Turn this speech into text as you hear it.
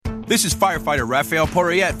This is firefighter Raphael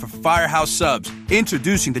Porriette for Firehouse Subs.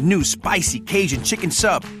 Introducing the new spicy Cajun chicken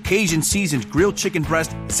sub. Cajun seasoned grilled chicken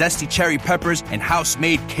breast, zesty cherry peppers, and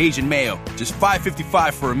house-made Cajun mayo. Just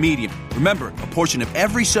 $5.55 for a medium. Remember, a portion of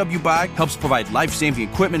every sub you buy helps provide life-saving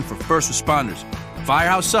equipment for first responders.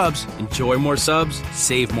 Firehouse Subs. Enjoy more subs,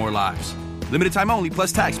 save more lives. Limited time only,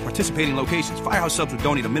 plus tax. Participating locations. Firehouse Subs will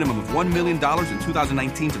donate a minimum of $1 million in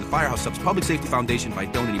 2019 to the Firehouse Subs Public Safety Foundation by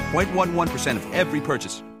donating 0.11% of every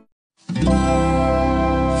purchase. Feral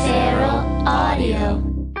Audio.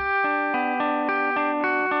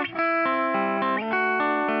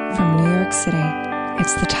 From New York City,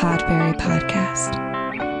 it's the Todd Barry Podcast.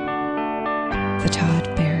 The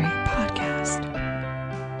Todd Barry Podcast.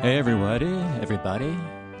 Hey, everybody.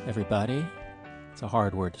 It's a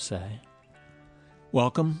hard word to say.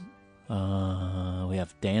 Welcome. We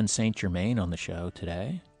have Dan St. Germain on the show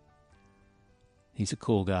today. He's a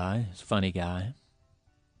cool guy. He's a funny guy.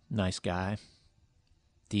 Nice guy.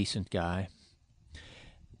 Decent guy.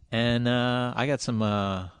 And I got some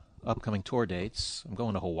upcoming tour dates. I'm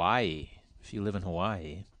going to Hawaii. If you live in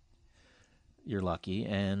Hawaii, you're lucky.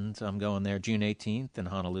 And I'm going there June 18th in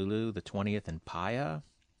Honolulu, the 20th in Paia.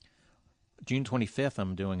 June 25th,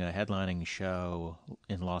 I'm doing a headlining show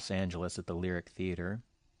in Los Angeles at the Lyric Theater.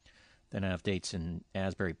 Then I have dates in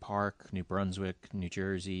Asbury Park, New Brunswick, New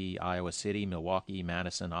Jersey, Iowa City, Milwaukee,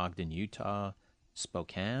 Madison, Ogden, Utah,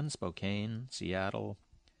 Spokane, Seattle,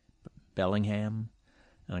 Bellingham.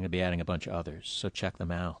 And I'm going to be adding a bunch of others, so check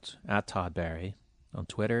them out. At Todd Barry on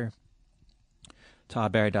Twitter,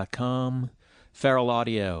 toddbarry.com. Feral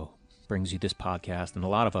Audio brings you this podcast and a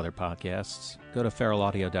lot of other podcasts. Go to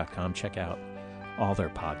feralaudio.com, check out all their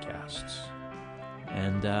podcasts.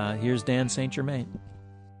 And here's Dan St. Germain.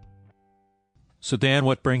 So, Dan,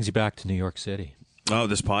 what brings you back to New York City? Oh,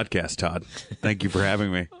 this podcast, Todd. Thank you for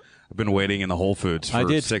having me. I've been waiting in the Whole Foods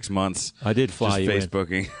for 6 months. I did fly you just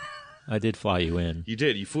Facebooking. I did fly you in. You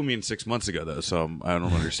did. You flew me in 6 months ago, though, so I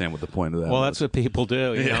don't understand what the point of that Well, was. that's what people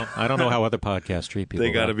do. You know? I don't know how other podcasts treat people.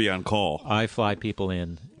 They got to be on call. I fly people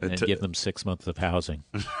in and give them 6 months of housing.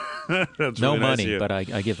 That's no really money, nice of but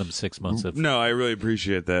I give them 6 months of. No, I really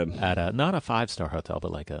appreciate that. At not a 5-star hotel,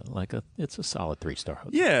 but like a it's a solid 3-star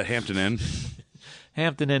hotel. Yeah, Hampton Inn.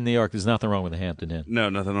 Hampton Inn, New York. There's nothing wrong with the Hampton Inn. No,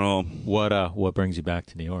 nothing at all. What brings you back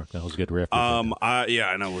to New York? That was a good riff.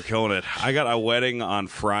 I know we're killing it. I got a wedding on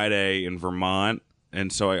Friday in Vermont,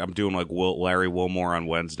 and so I'm doing like Larry Wilmore on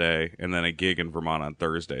Wednesday, and then a gig in Vermont on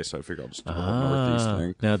Thursday. So I figured I'll just do a whole Northeast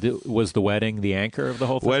thing. Now, was the wedding the anchor of the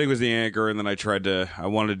whole thing? Wedding was the anchor, and then I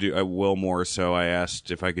wanted to do a Wilmore, so I asked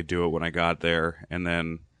if I could do it when I got there, and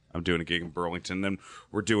then I'm doing a gig in Burlington. Then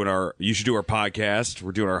we're doing you should do our podcast.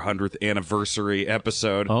 We're doing our 100th anniversary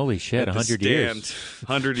episode. Holy shit, 100 years.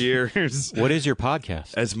 100 years. What is your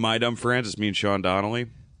podcast? As My Dumb Friends. It's me and Sean Donnelly.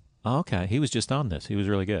 Oh, okay. He was just on this. He was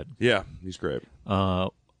really good. Yeah, he's great.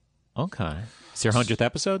 Okay. It's your 100th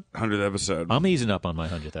episode? 100th episode. I'm easing up on my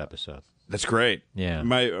 100th episode. That's great. Yeah.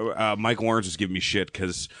 Mike Lawrence was giving me shit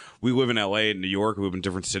because we live in L.A. and New York. We live in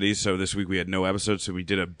different cities. So this week we had no episodes. So we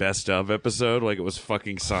did a best of episode like it was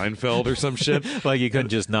fucking Seinfeld or some shit. Like you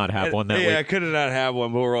couldn't just not have one that week. Yeah, I could not have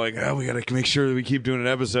one. But we're like, we got to make sure that we keep doing an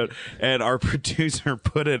episode. And our producer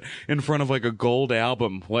put it in front of like a gold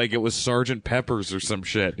album. Like it was Sgt. Pepper's or some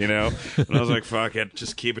shit, you know? And I was like, fuck it.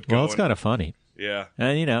 Just keep it going. Well, it's kind of funny. Yeah.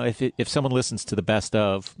 And, you know, if someone listens to the best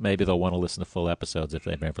of, maybe they'll want to listen to full episodes if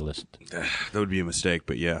they've never listened. That would be a mistake,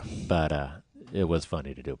 but yeah. But it was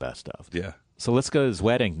funny to do best of. Yeah. So let's go to his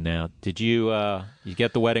wedding now. Did you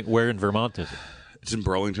get the wedding? Where in Vermont is it? It's in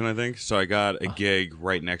Burlington, I think. So I got a gig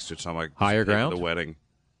right next to it. So I'm like, Higher Ground? The wedding.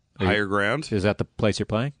 Higher Ground? Is that the place you're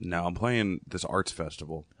playing? No, I'm playing this arts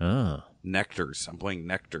festival. Oh. Nectars. I'm playing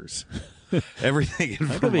Nectars. Everything in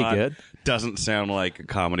That could be Vermont good. doesn't sound like a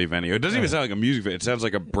comedy venue. It doesn't even sound like a music venue. It sounds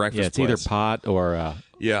like a breakfast Yeah, it's place. either pot or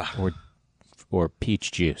or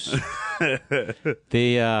peach juice.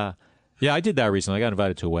 Yeah, I did that recently. I got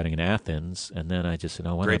invited to a wedding in Athens, and then I just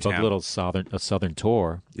why don't I book a little southern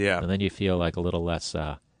tour? Yeah, and then you feel like a little less.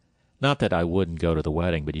 Not that I wouldn't go to the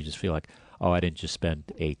wedding, but you just feel like, I didn't just spend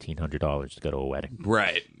 $1,800 to go to a wedding.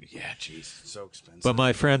 Right. Yeah, jeez. It's so expensive. But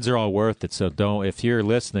my friends are all worth it, so if you're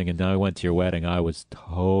listening and I went to your wedding, I was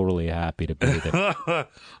totally happy to be there.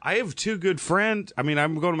 I have two good friends. I mean,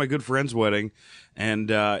 I'm going to my good friend's wedding,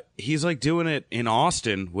 and he's like doing it in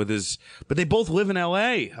Austin with his, but they both live in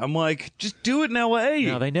L.A. I'm like, just do it in L.A.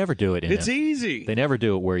 No, they never do it. It's easy. They never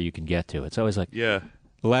do it where you can get to. It's always like, the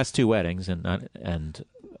last two weddings, and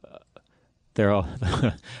they're all,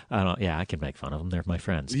 I can make fun of them. They're my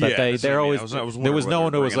friends, but they're always. There was no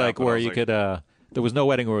one who was like where you could There was no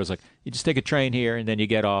wedding where it was like, you just take a train here and then you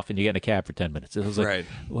get off and you get in a cab for 10 minutes. It was like, Right.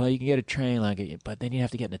 well, you can get a train, but then you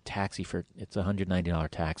have to get in a taxi it's a $190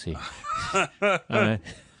 taxi.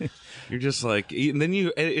 You're just like, and then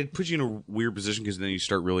it puts you in a weird position because then you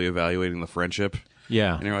start really evaluating the friendship.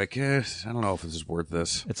 Yeah. And you're like, I don't know if this is worth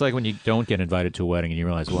this. It's like when you don't get invited to a wedding and you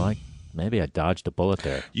realize, well, maybe I dodged a bullet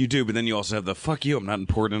there. You do, but then you also have the fuck you, I'm not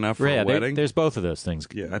important enough for a wedding. There's both of those things.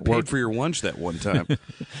 Yeah, I paid for your lunch that one time.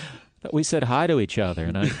 We said hi to each other,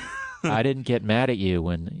 and I didn't get mad at you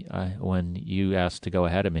when you asked to go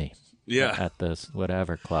ahead of me. Yeah. At this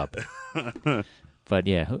whatever club. But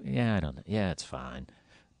I don't know. Yeah, it's fine.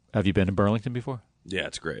 Have you been to Burlington before? Yeah,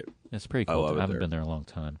 it's great. It's pretty cool. I love it haven't there. been there a long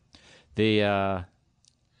time.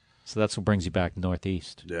 So that's what brings you back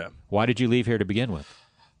Northeast. Yeah. Why did you leave here to begin with?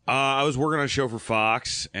 I was working on a show for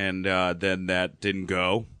Fox, and then that didn't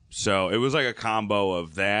go. So it was like a combo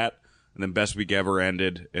of that, and then Best Week Ever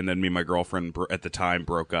ended, and then me and my girlfriend at the time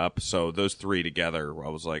broke up. So those three together, I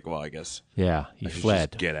was like, well, I guess Yeah, you I should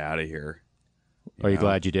fled. just get out of here. Are you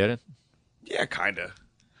glad you did it? Yeah, kind of.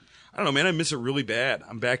 I don't know, man. I miss it really bad.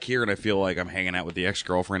 I'm back here, and I feel like I'm hanging out with the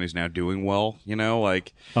ex-girlfriend who's now doing well. You know,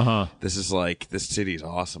 like this is like this city's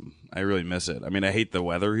awesome. I really miss it. I mean, I hate the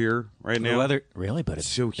weather here right now. The weather, really, but It's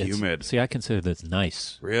so humid. See, I consider this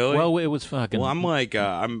nice. Really? Well, it was fucking. Well, I'm like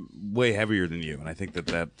I'm way heavier than you, and I think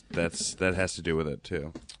that has to do with it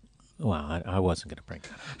too. Well, I wasn't going to bring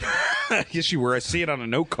that up. Yes, you were. I see it on a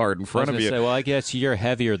note card in I was front of gonna you. say, well, I guess you're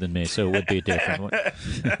heavier than me, so it would be a different one.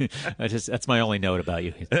 That's my only note about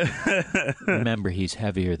you. Remember, he's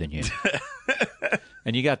heavier than you.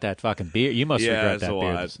 And you got that fucking beard. You must regret it's that a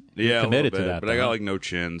beard. lot. You're Yeah, committed a to little bit, that. but though, I got huh? like no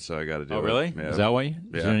chin, so I got to do it. Oh, really? Yeah. Is that why?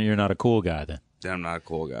 Yeah. You're not a cool guy then. I'm not a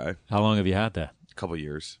cool guy. How long have you had that? A couple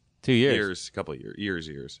years. 2 years. Couple of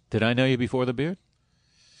years. Did I know you before the beard?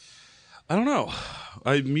 I don't know.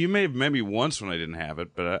 You may have met me once when I didn't have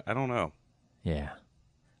it, but I don't know. Yeah.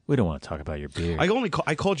 We don't want to talk about your beard.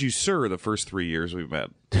 I called you sir the first 3 years we met.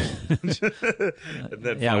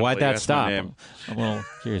 Yeah, why'd that stop? I'm a little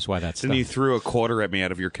curious why that stopped. Then you threw a quarter at me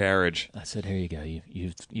out of your carriage. I said, here you go.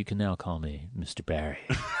 You can now call me Mr. Barry.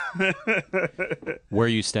 Where are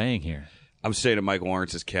you staying here? I'm staying at Michael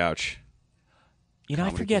Lawrence's couch. You know,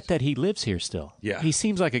 I forget that he lives here still. Yeah. He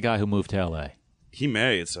seems like a guy who moved to L.A. He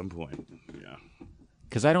may at some point. Yeah.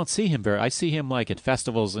 Because I don't see him I see him like at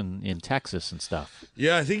festivals in Texas and stuff.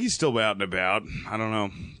 Yeah, I think he's still out and about. I don't know.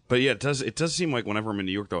 But yeah, it does seem like whenever I'm in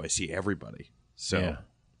New York, though, I see everybody. So, Yeah.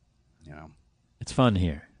 you know. It's fun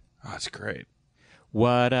here. Oh, it's great.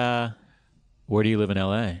 What, where do you live in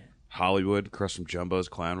L.A.? Hollywood, across from Jumbo's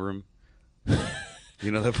Clown Room. You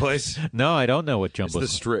know that place? No, I don't know what Jumbo.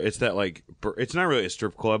 It's that like, it's not really a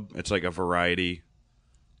strip club. It's like a variety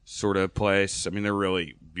sort of place. I mean, they're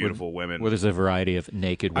really beautiful women. Where there's a variety of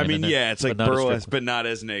naked I women. mean, there, yeah, it's like but not a strip burlesque, club. but not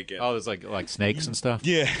as naked. Oh, there's like snakes and stuff?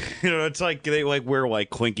 Yeah, you know, it's like they like wear like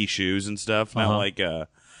clinky shoes and stuff. Not like they're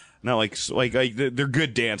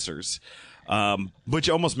good dancers, which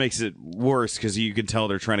almost makes it worse because you can tell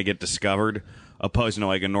they're trying to get discovered, opposed to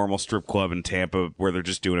like a normal strip club in Tampa where they're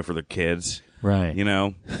just doing it for their kids. Right. You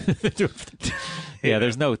know? Yeah,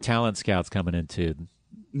 there's no talent scouts coming into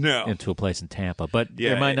No. a place in Tampa, but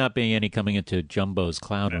Yeah, there might not be any coming into Jumbo's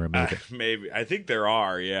Clown Room either. Maybe. I think there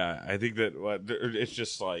are, yeah. I think that it's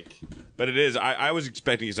just like, but it is. I was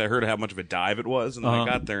expecting, because I heard how much of a dive it was, and then I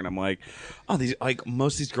got there and I'm like, oh, these, like,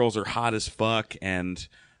 most of these girls are hot as fuck, and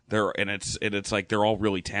it's like they're all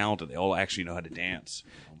really talented. They all actually know how to dance.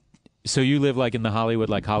 So you live like in the Hollywood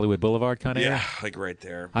Boulevard kind of area? Yeah, like right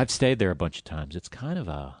there I've stayed there a bunch of times. It's kind of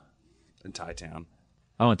a... in Thai Town.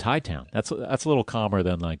 Oh, in Thai Town. That's a little calmer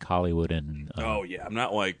than like Hollywood and Oh, yeah. I'm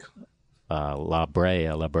not like, La Brea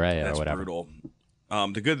or that's whatever. brutal.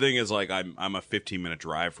 The good thing is, like, I'm a 15-minute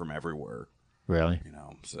drive from everywhere, Really? you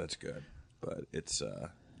know, so that's good. But it's, Do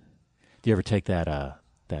you ever take that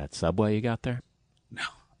subway you got there? no.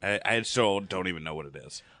 I still don't even know what it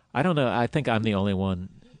is. I don't know. I think I'm the only one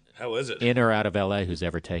How is it? in or out of L.A. who's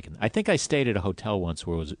ever taken. I think I stayed at a hotel once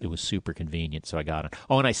where it was super convenient, so I got it.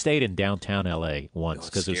 Oh, and I stayed in downtown L.A. once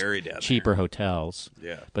because scary there's down cheaper hotels.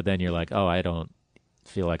 Yeah. But then you're like, oh, I don't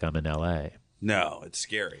feel like I'm in L.A. No, it's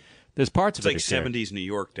scary. There's parts It's of it like are scary. 70s New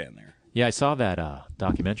York down there. Yeah, I saw that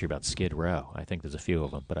documentary about Skid Row. I think there's a few of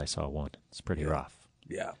them, but I saw one. It's pretty rough.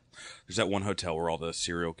 Yeah. There's that one hotel where all the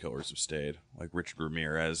serial killers have stayed, like Richard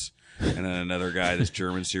Ramirez, and then another guy, this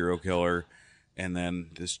German serial killer, and then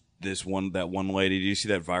that one lady. Do you see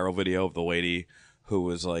that viral video of the lady who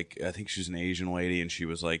was like, I think she was an Asian lady, and she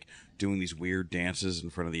was like doing these weird dances in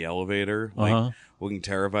front of the elevator, like looking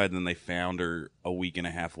terrified. And then they found her a week and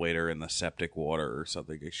a half later in the septic water or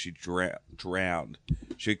something. She drowned.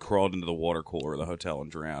 She had crawled into the water cooler of the hotel and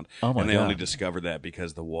drowned. Oh my and they God. only discovered that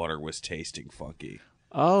because the water was tasting funky.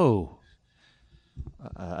 Oh.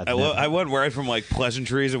 I went right from like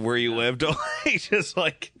pleasantries of where you lived to like just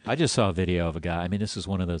like. I just saw a video of a guy. I mean, this is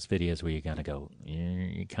one of those videos where you kind of go,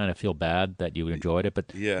 you kind of feel bad that you enjoyed it, but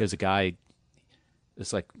Yeah. there's a guy.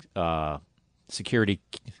 It's like security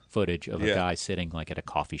footage of a Yeah. guy sitting like at a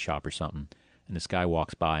coffee shop or something, and this guy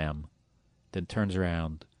walks by him, then turns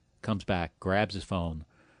around, comes back, grabs his phone,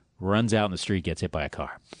 runs out in the street, gets hit by a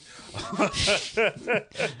car.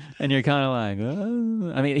 And you're kind of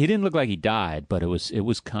like, I mean, he didn't look like he died, but it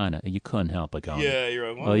was kind of, you couldn't help but going. Yeah,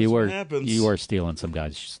 you're like, Well, you what happens? you were stealing some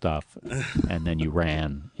guy's stuff, and then you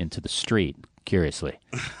ran into the street. Curiously,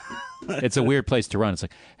 it's a weird place to run. It's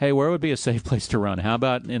like, hey, where would be a safe place to run? How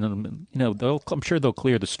about I'm sure they'll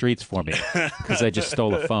clear the streets for me because I just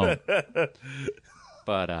stole a phone.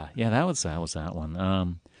 But yeah, that was that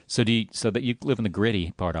one. So that you live in the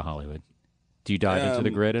gritty part of Hollywood? Do you dive into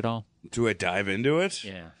the grit at all? Do I dive into it?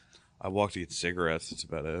 Yeah. I walk to get cigarettes. That's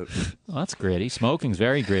about it. Well, that's gritty. Smoking's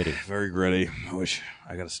very gritty. Very gritty. I wish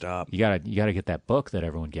I gotta stop. You gotta get that book that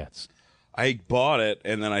everyone gets. I bought it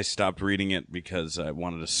and then I stopped reading it because I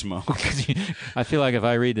wanted to smoke. I feel like if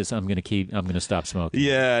I read this, I'm gonna stop smoking.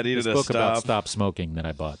 Yeah, I needed This to book about stop. stop smoking that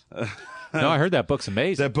I bought. No, I heard that book's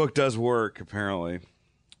amazing. That book does work, apparently.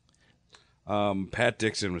 Pat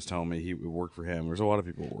Dixon was telling me he would work for him. There's a lot of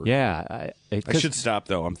people who work. Yeah, I should stop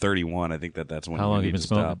though. I'm 31. I think that's when How long have you need been to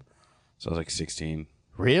smoking? stop. So I was like 16.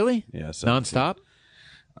 Really? Yeah, 17. Nonstop?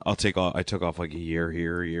 I took off like a year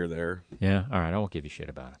here, a year there. Yeah. All right. I won't give you shit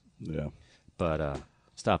about it. Yeah, But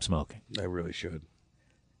stop smoking. I really should.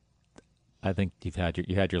 I think you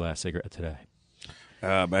had your last cigarette today.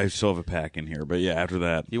 I still have a pack in here, but yeah, after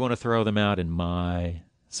that, You want to throw them out in my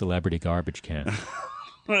celebrity garbage can.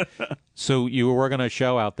 So you were working a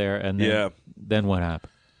show out there, and then what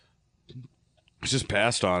happened? I just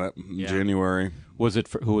passed on it in Yeah. January. Who was it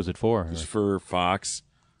for? It was for Fox.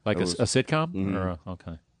 Like a sitcom? Mm-hmm. Or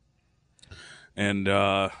okay. And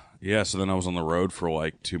so then I was on the road for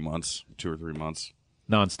like 2 or 3 months.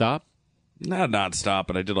 Nonstop? Not nonstop,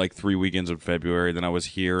 but I did like 3 weekends in February. Then I was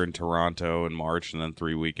here in Toronto in March, and then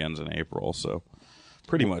 3 weekends in April. So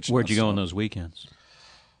pretty much. Where'd you go on nonstop. those weekends?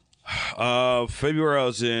 February I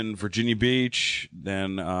was in Virginia Beach,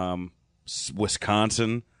 then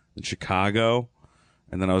Wisconsin, and Chicago,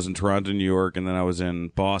 and then I was in Toronto, New York, and then I was in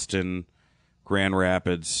Boston, Grand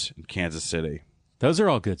Rapids, and Kansas City. Those are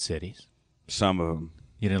all good cities. Some of them.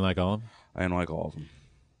 You didn't like all of them? I didn't like all of them.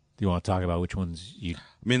 Do you want to talk about which ones you? I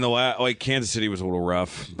mean, like Kansas City was a little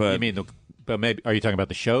rough, but You mean but maybe are you talking about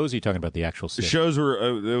the shows? Or are you talking about the actual the city? shows were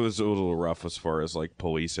it was a little rough as far as like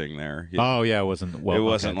policing there. Oh yeah, it wasn't. Well, it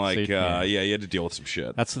wasn't okay. like So, you had to deal with some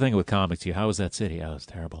shit. That's the thing with comics. How was that city? Oh, it was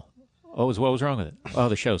terrible. What was wrong with it? Oh,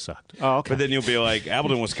 the show sucked. Oh, okay. But then you'll be like,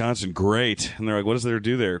 Appleton, Wisconsin, great. And they're like, what is there to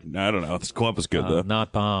do there? I don't know. This club was good, though.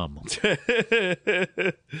 Not bomb.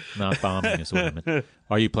 Not bombing is what I meant.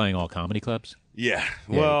 Are you playing all comedy clubs? Yeah.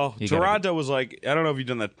 Yeah, Well, you gotta Toronto was like, I don't know if you've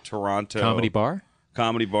done that Toronto Comedy bar?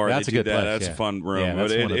 Comedy bar. That's They a do good that. place, That's yeah. a fun room. Yeah,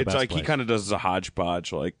 that's but one of the it's best like he places. kind of does a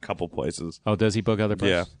hodgepodge, like a couple places. Oh, does he book other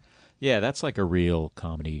places? Yeah. Yeah, that's like a real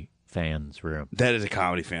comedy fans room That is a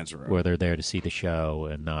comedy fans room. where they're there to see the show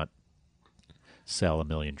and not sell a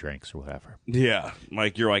million drinks or whatever. Yeah.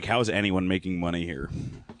 Like, you're like, how is anyone making money here?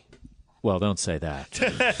 Well, don't say that.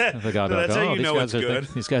 Like, oh, That's how you these know guys it's good.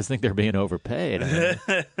 these guys think they're being overpaid. I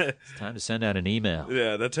mean, it's time to send out an email.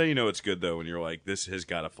 Yeah, that's how you know it's good, though, when you're like, this has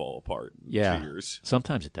got to fall apart in Yeah. 2 years.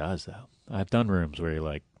 Sometimes it does, though. I've done rooms where you're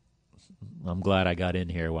like, I'm glad I got in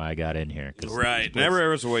here while I got in here. 'cause Right. this place- Never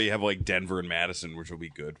ever way you have like Denver and Madison, which will be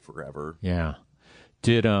good forever. Yeah.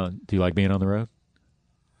 Do you like being on the road?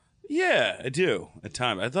 Yeah, I do. At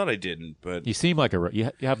times, I thought I didn't, but You seem like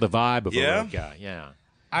you have the vibe of a Yeah? road guy. Yeah.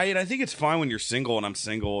 I think it's fine when you're single, and I'm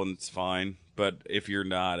single, and it's fine. But if you're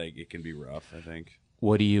not, it can be rough. I think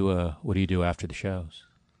What do you do after the shows?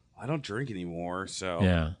 I don't drink anymore, so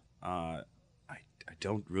Yeah. I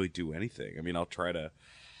don't really do anything. I mean, I'll try to,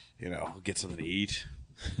 get something to eat.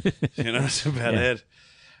 That's about it.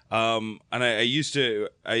 And I used to,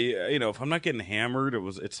 if I'm not getting hammered,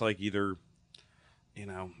 it's like either, I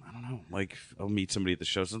don't know, like I'll meet somebody at the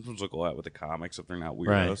show. Sometimes I'll go out with the comics if they're not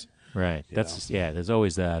weirdos. Right. That's There's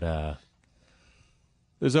always that.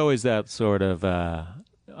 There's always that sort of.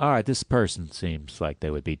 all right, this person seems like they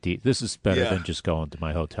would be deep. This is better than just going to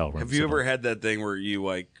my hotel room. Have you ever had that thing where you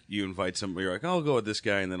invite somebody, you're like, I'll go with this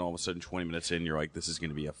guy, and then all of a sudden 20 minutes in, you're like, this is going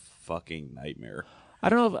to be a fucking nightmare. I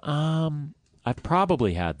don't know if, I've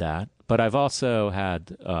probably had that, but I've also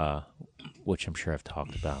had, which I'm sure I've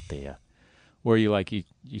talked about, the where you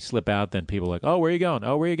slip out, then people are like, oh, where are you going?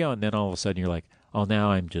 Oh, where are you going? And then all of a sudden you're like, oh,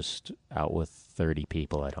 now I'm just out with 30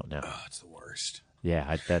 people I don't know. Oh, it's the worst.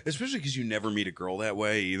 Yeah. Especially because you never meet a girl that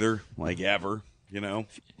way either, like ever, you know?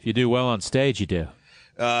 If you do well on stage, you do.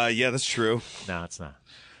 Yeah, that's true. No, it's not.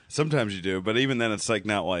 Sometimes you do, but even then it's like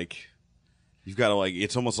not like, you've got to like,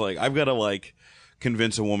 it's almost like, I've got to like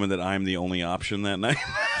convince a woman that I'm the only option that night.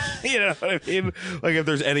 You know what I mean? Like if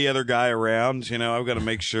there's any other guy around, you know, I've got to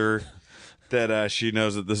make sure that she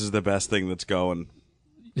knows that this is the best thing that's going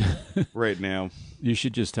right now. You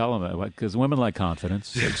should just tell them, because women like confidence.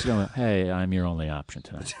 So just go, hey, I'm your only option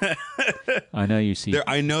tonight. I know you see.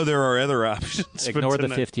 I know there are other options. Ignore the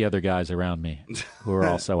 50 other guys around me who are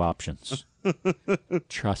also options.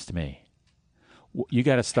 Trust me. You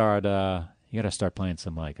got to start. You got to start playing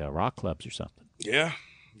some like rock clubs or something. Yeah,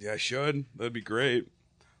 I should. That'd be great.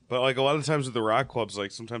 But like a lot of times with the rock clubs,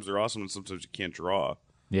 like sometimes they're awesome and sometimes you can't draw.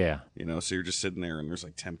 Yeah. You know, so you're just sitting there and there's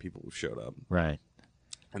like 10 people who showed up. Right.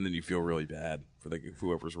 And then you feel really bad for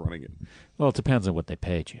whoever's running it. Well, it depends on what they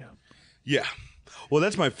paid you. Yeah. Well,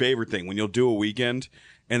 that's my favorite thing, when you'll do a weekend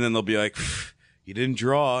and then they'll be like, you didn't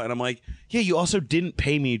draw. And I'm like, yeah, you also didn't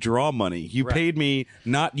pay me draw money. You paid me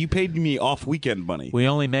off weekend money. We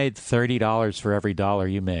only made $30 for every dollar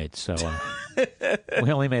you made. So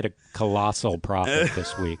we only made a colossal profit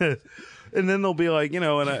this week. And then they'll be like, you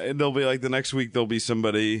know, and they'll be like the next week there'll be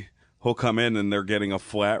somebody who'll come in and they're getting a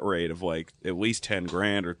flat rate of like at least 10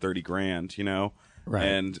 grand or 30 grand, you know? Right.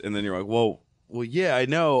 And then you're like, well, yeah, I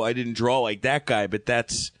know I didn't draw like that guy, but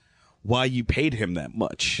that's why you paid him that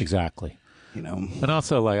much. Exactly. You know? And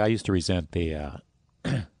also, like, I used to resent the,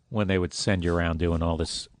 when they would send you around doing all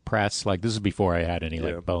this press. Like, this is before I had any,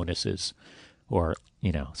 like, bonuses or,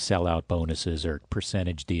 you know, sellout bonuses or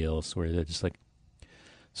percentage deals where they're just like,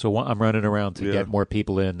 so I'm running around to get more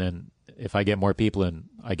people in, and if I get more people in,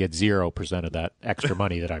 I get 0% of that extra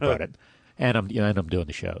money that I brought in, and I'm doing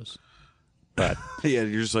the shows. But yeah,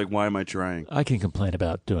 you're just like, why am I trying? I can complain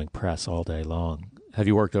about doing press all day long. Have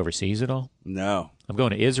you worked overseas at all? No. I'm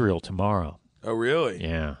going to Israel tomorrow. Oh, really?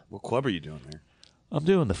 Yeah. What club are you doing there? I'm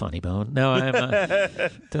doing the Funny Bone. No, I'm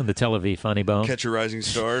doing the Tel Aviv Funny Bone. Catch a Rising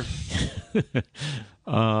Star?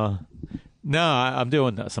 No, I'm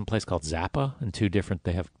doing some place called Zappa, and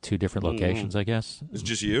they have two different locations, I guess. It's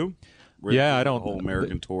just you? Yeah, I don't. The whole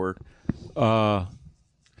American tour. Oh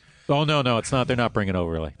no, it's not. They're not bringing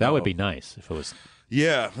over like that. Would be nice if it was.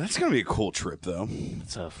 Yeah, that's gonna be a cool trip though.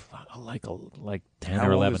 It's like 10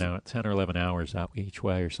 or 11 hours out each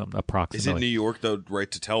way or something approximately. Is it New York though? Right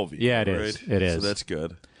to Tel Aviv? Yeah, it right? is. It is. So that's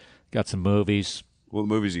good. Got some movies. What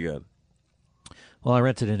movies you got? Well, I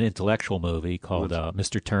rented an intellectual movie called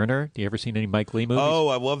Mr. Turner. Do you ever seen any Mike Lee movies? Oh,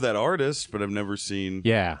 I love that artist, but I've never seen.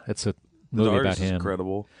 Yeah, it's a movie about him. Is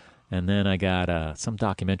incredible. And then I got some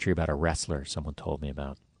documentary about a wrestler someone told me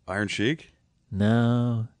about. Iron Sheik?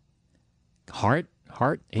 No. Hart?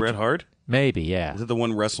 Bret Hart? Maybe, yeah. Is it the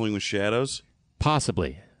one wrestling with shadows?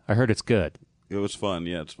 Possibly. I heard it's good. It was fun.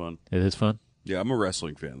 Yeah, it's fun. It is fun? Yeah, I'm a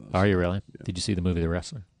wrestling fan, though. Are you really? Yeah. Did you see the movie The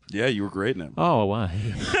Wrestler? Yeah, you were great in it. Oh, why?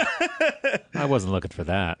 I wasn't looking for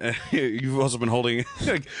that. You've also been holding...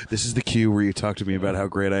 like, this is the cue where you talk to me about how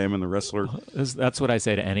great I am in The Wrestler. That's what I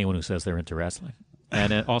say to anyone who says they're into wrestling.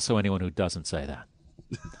 And also anyone who doesn't say that.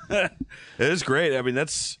 It is great. I mean,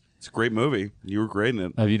 it's a great movie. You were great in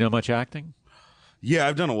it. Have you done much acting? Yeah,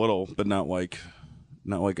 I've done a little, but not like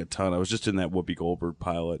a ton. I was just in that Whoopi Goldberg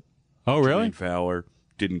pilot. Oh, really? Jermaine Fowler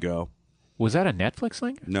didn't go. Was that a Netflix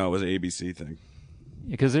thing? No, it was an ABC thing.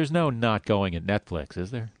 Because there's no not going at Netflix,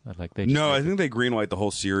 is there? I think they greenlight the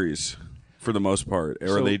whole series for the most part,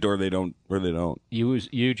 or they don't. You,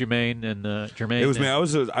 Jermaine, and Jermaine. It was me. I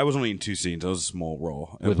was only in 2 scenes. I was a small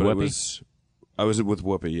role with Whoopi. I was with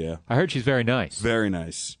Whoopi. Yeah, I heard she's very nice. Very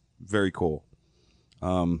nice. Very cool.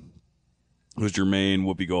 It was Jermaine,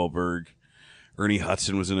 Whoopi Goldberg, Ernie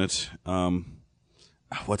Hudson was in it.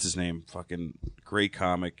 What's his name? Fucking great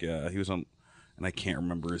comic. He was on. And I can't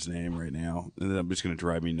remember his name right now. And then I'm just going to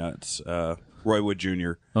drive me nuts. Roy Wood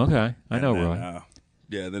Jr. Okay. I know Roy.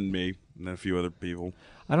 Yeah, then me. And then a few other people.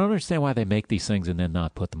 I don't understand why they make these things and then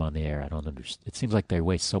not put them on the air. I don't understand. It seems like they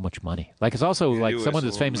waste so much money. Like, it's also like someone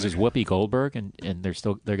as famous as Whoopi Goldberg, and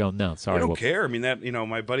they're going, no, sorry. I don't care. I mean,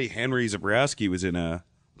 my buddy Henry Zabrowski was in a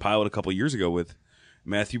pilot a couple years ago with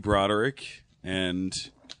Matthew Broderick and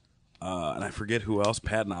and I forget who else.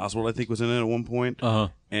 Patton Oswalt, I think, was in it at one point,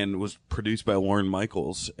 and was produced by Lorne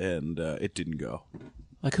Michaels, and it didn't go.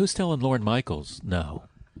 Like, who's telling Lorne Michaels no?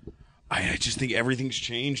 I just think everything's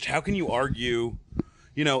changed. How can you argue,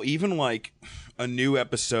 even like a new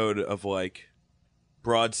episode of like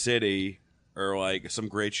Broad City or like some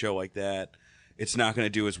great show like that, it's not going to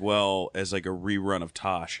do as well as like a rerun of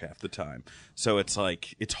Tosh half the time. So it's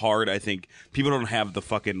like, it's hard. I think people don't have the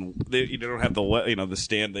they don't have the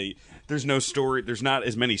stand. There's no story. There's not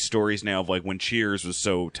as many stories now of like when Cheers was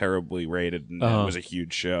so terribly rated and it was a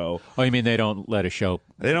huge show. Oh, you mean they don't let a show?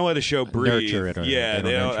 They don't let a show breathe. Nurture it. They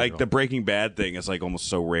don't like the Breaking Bad thing is like almost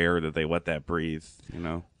so rare that they let that breathe,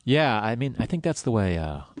 Yeah, I mean, I think that's the way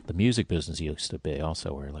the music business used to be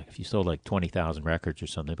also, where like if you sold like 20,000 records or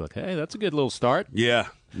something, they'd be like, hey, that's a good little start. Yeah.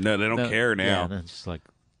 No, they don't care now. Yeah, and it's just like,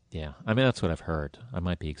 yeah. I mean, that's what I've heard. I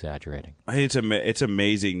might be exaggerating. I think it's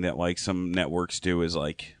amazing that like some networks do as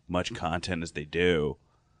like much content as they do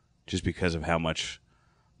just because of how much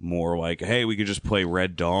more like, hey, we could just play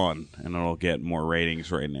Red Dawn and it'll get more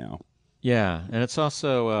ratings right now. Yeah, and it's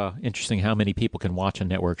also interesting how many people can watch a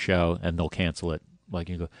network show and they'll cancel it. Like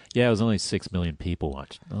you go, yeah, it was only 6 million people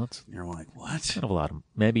watched. Well, you're like, what? Kind of a lot of.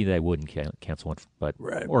 Maybe they wouldn't cancel one, but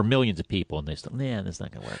or millions of people, and they still, that's not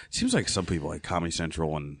gonna work. It seems like some people like Comedy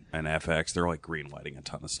Central and FX, they're like greenlighting a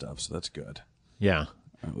ton of stuff, so that's good. Yeah.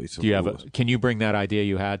 At least do you have? Can you bring that idea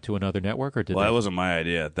you had to another network, or did? Well, that wasn't my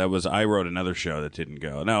idea. I wrote another show that didn't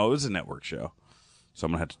go. No, it was a network show, so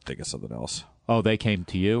I'm gonna have to think of something else. Oh, they came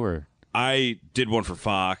to you, or I did one for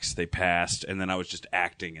Fox. They passed, and then I was just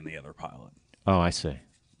acting in the other pilot. Oh, I see.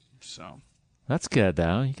 So that's good,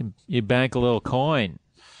 though. You bank a little coin.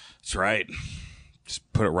 That's right.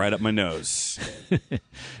 Just put it right up my nose.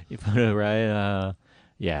 You put it right.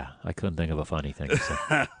 Yeah, I couldn't think of a funny thing to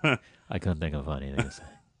say. I couldn't think of a funny thing to say.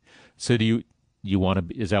 So do you want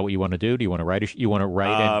to? Is that what you want to do? Do you want to write? You want to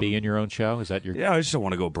write and be in your own show? Is that your? Yeah, I just don't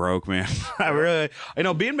want to go broke, man. I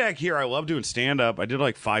know being back here, I love doing stand up. I did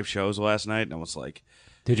like 5 shows last night, and I was like.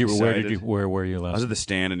 Where were you last? I was at the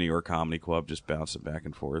Stand in New York Comedy Club, just bouncing back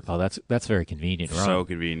and forth. Oh, that's very convenient, right? So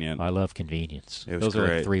convenient. I love convenience. It was Those great.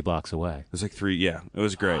 are like 3 blocks away. It was like 3. Yeah, it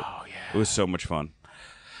was great. Oh yeah, it was so much fun.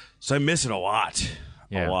 So I miss it a lot,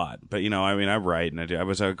 a lot. But I mean, I write and I do. I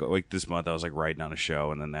was like this month, I was like writing on a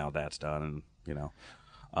show, and then now that's done,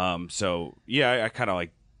 and so yeah, I kind of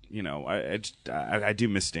like I do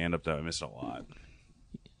miss stand up though. I miss it a lot.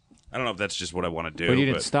 I don't know if that's just what I want to do. But you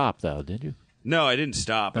didn't stop though, did you? No, I didn't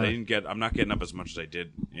stop. But I'm not getting up as much as I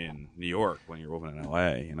did in New York when you're living in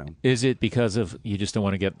L.A., Is it because of you just don't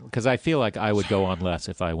want to get... Because I feel like I would go on less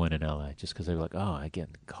if I went in L.A. just because they're like, oh, I get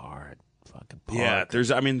in the car and fucking park. Yeah, there's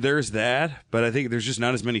that, but I think there's just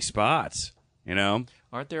not as many spots,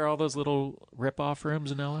 Aren't there all those little rip-off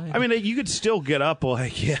rooms in L.A.? I mean, you could still get up,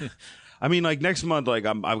 like, yeah. I mean, like, next month, like,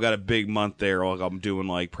 I've got a big month there. Like, I'm doing,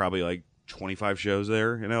 like, probably, like, 25 shows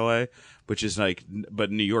there in L.A., which is like, but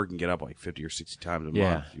in New York you can get up like 50 or 60 times a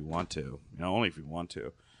month if you want to. Only if you want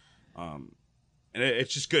to. And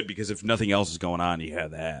it's just good because if nothing else is going on, you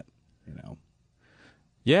have that.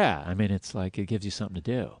 Yeah, I mean, it's like it gives you something to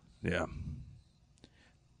do. Yeah.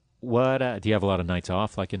 What do you have a lot of nights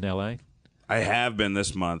off, like in L.A.? I have been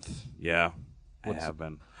this month. Yeah, I have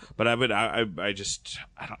been. But I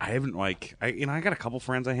haven't like I got a couple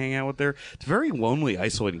friends I hang out with there. It's a very lonely,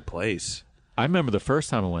 isolating place. I remember the first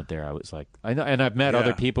time I went there, I was like, I know, and I've met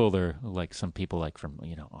other people there, like some people like from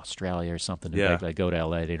Australia or something. Yeah. They go to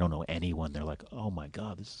L.A. They don't know anyone. They're like, oh my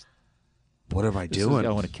god, what am I doing?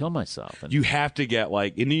 I want to kill myself. And you have to get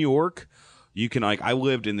like in New York. You can like I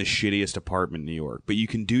lived in the shittiest apartment in New York, but you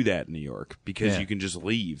can do that in New York because you can just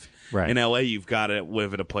leave. Right. In LA, you've got to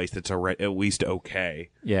live at a place that's at least okay.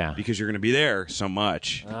 Yeah. Because you're going to be there so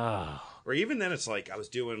much. Oh. Or even then, it's like I was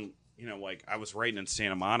doing, like I was writing in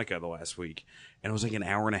Santa Monica the last week, and it was like an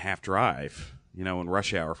hour and a half drive, in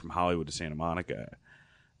rush hour from Hollywood to Santa Monica,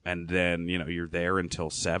 and then you're there until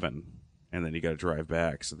 7. And then you got to drive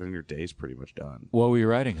back. So then your day's pretty much done. What were you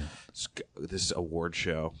writing? This award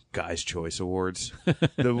show, Guys' Choice Awards,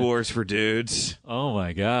 the awards for dudes. Oh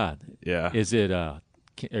my God! Yeah. Is it?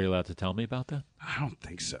 Are you allowed to tell me about that? I don't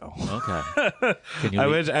think so. Okay. Can you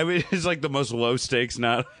I mean, it's like the most low stakes.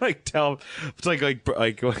 Not like It's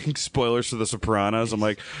like spoilers for The Sopranos. I'm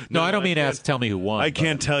like, no, I don't mean tell me who won. I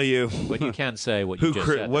can't tell you. But you can say what you just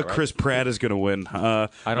said. What right? Chris Pratt is going to win. I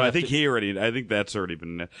think that's already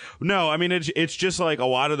been. No, I mean it's just like a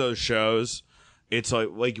lot of those shows. It's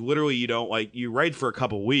like literally you don't you write for a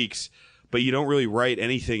couple weeks. But you don't really write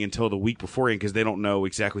anything until the week beforehand because they don't know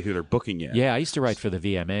exactly who they're booking yet. Yeah, I used to write for the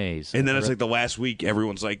VMAs. And then it's like the last week,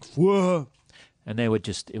 everyone's like, whoa. And they would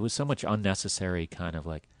it was so much unnecessary kind of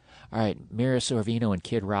like, all right, Mira Sorvino and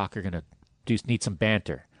Kid Rock are going to need some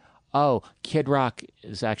banter. Oh, Kid Rock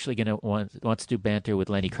is actually going to wants to do banter with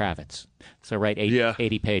Lenny Kravitz. So write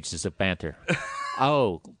 80 pages of banter.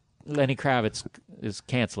 Oh, Lenny Kravitz is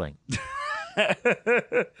canceling.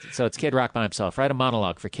 So it's Kid Rock by himself. Write a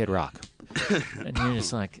monologue for Kid Rock. And you're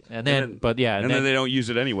just like, and then they don't use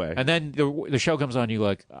it anyway. And then the show comes on, you're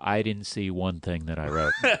like, I didn't see one thing that I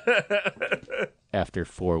wrote after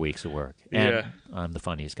 4 weeks of work. And I'm the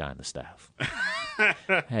funniest guy on the staff.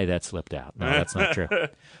 Hey, that slipped out. No, that's not true.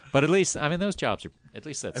 But at least, I mean, those jobs are, at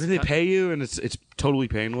least that's. I mean, they pay you, and it's totally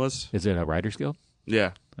painless. Is it a writer's guild?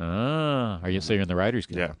 Yeah. Ah, are you, so you're in the writers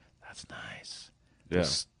guild? Yeah. That's nice. Yeah.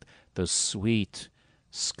 Those sweet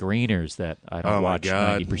screeners that I don't watch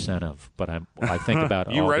 90% of, but I think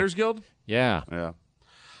about You Writers Guild? Yeah. Yeah.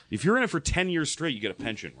 If you're in it for 10 years straight, you get a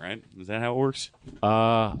pension, right? Is that how it works?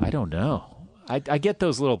 I don't know. I get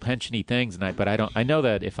those little pensiony things, but I know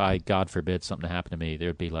that if I, God forbid, something happened to me,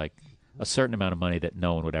 there'd be like a certain amount of money that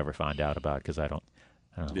no one would ever find out about because I don't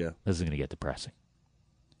know. Yeah. This is going to get depressing.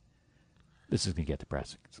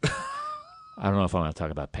 I don't know if I want to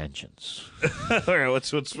talk about pensions. All right,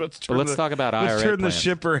 let's But let's talk about IRA Let's turn plans. the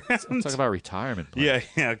ship around. Let's talk about retirement plans.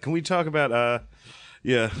 Yeah. Can we talk about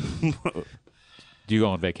yeah. Do you go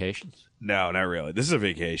on vacations? No, not really. This is a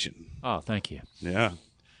vacation. Oh, thank you. Yeah.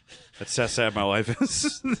 That's how sad my life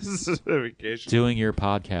is. This is a vacation. Doing your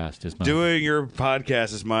podcast is my... Doing your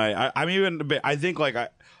podcast is my... I'm even... I think, like,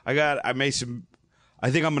 I made some...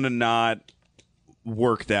 I think I'm going to not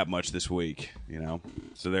work that much this week, you know?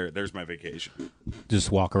 So there's my vacation.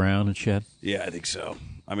 Just walk around and shit? Yeah, I think so.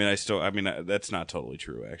 I mean, that's not totally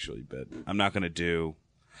true, actually, but I'm not going to do...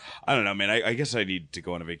 I don't know, man. I guess I need to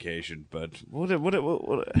go on a vacation, but what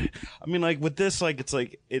I mean, like with this, like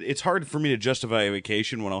it's hard for me to justify a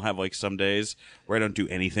vacation when I'll have like some days where I don't do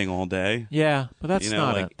anything all day. Yeah, but that's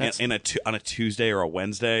not like on a Tuesday or a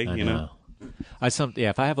Wednesday. I know.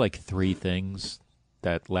 If I have like 3 things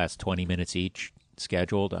that last 20 minutes each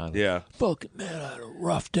scheduled, fucking man, I had a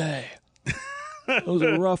rough day. It was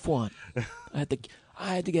a rough one. I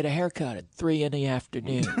had to get a haircut at 3 in the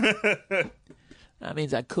afternoon. That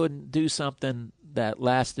means I couldn't do something that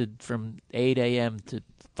lasted from 8 a.m. to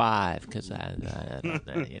 5 because you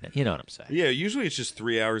know what I'm saying. Yeah, usually it's just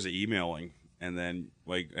 3 hours of emailing and then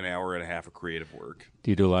like an hour and a half of creative work.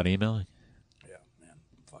 Do you do a lot of emailing? Yeah, man,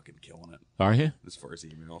 I'm fucking killing it. Are you? As far as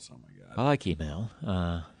emails, oh my god. I like email.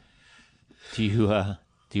 Do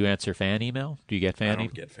you answer fan email? Do you get fan email? I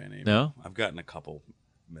don't get fan email. No? I've gotten a couple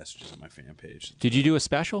messages on my fan page. Did you do a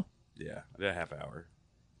special? Yeah, I did a half hour.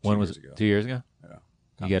 When was it? 2 years ago? Yeah.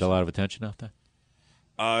 You get a lot of attention off that?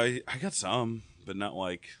 I got some, but not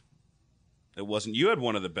like it wasn't. You had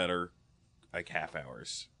one of the better like half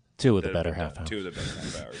hours. 2 of the better half hours. 2 of the better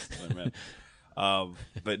half hours. I meant.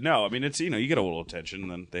 But no, I mean it's you get a little attention, and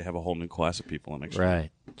then they have a whole new class of people in next year. Right.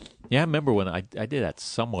 Yeah, I remember when I did that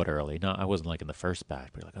somewhat early. No, I wasn't like in the first batch,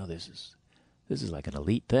 but you're like, oh, this is like an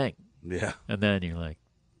elite thing. Yeah. And then you're like.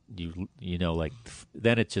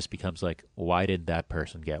 Then it just becomes like, why did that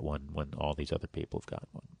person get one when all these other people have got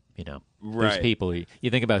one? You know, right. There's people you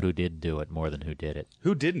think about who didn't do it more than who did it.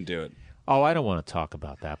 Who didn't do it? Oh, I don't want to talk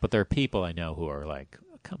about that, but there are people I know who are like,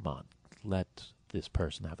 come on, let this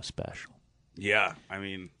person have a special. Yeah, I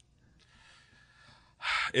mean,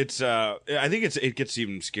 it's I think it gets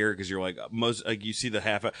even scary because you're like you see the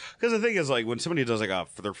half because the thing is like when somebody does like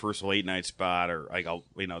for their first late night spot or like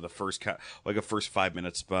the first a first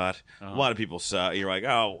 5-minute spot, a lot of people you're like,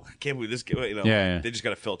 oh, I can't believe this, they just got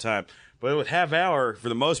to fill time. But with half hour, for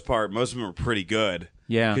the most part, most of them are pretty good.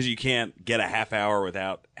 Yeah, because you can't get a half hour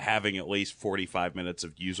without having at least 45 minutes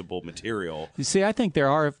of usable material. You see, I think there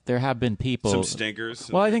have been people, some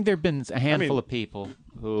stinkers. Well, I think there have been a handful of people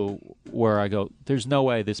where I go, there's no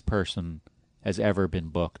way this person has ever been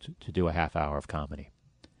booked to do a half hour of comedy.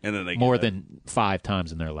 And then they more than 5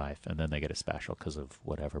 times in their life, and then they get a special because of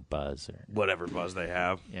whatever buzz they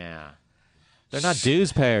have. Yeah, they're not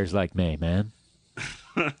dues payers like me, man.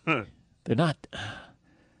 They're not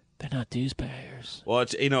dues payers. Well,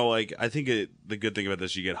 it's like I think the good thing about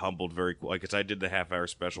this, you get humbled very quick. Like, 'cause I did the half hour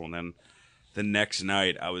special, and then the next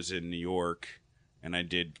night I was in New York, and I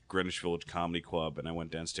did Greenwich Village Comedy Club, and I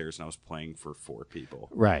went downstairs and I was playing for 4 people.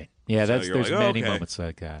 Right. Yeah. So There's many moments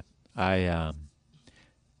like that. I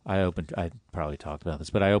opened. I probably talked about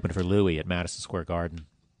this, but I opened for Louis at Madison Square Garden.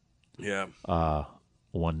 Yeah.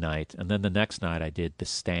 One night, and then the next night I did The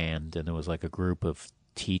Stand, and there was like a group of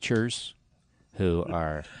teachers who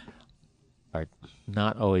are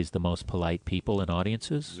not always the most polite people in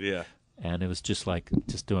audiences. Yeah. And it was just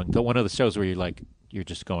doing one of the shows where you're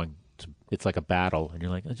just going to, it's like a battle, and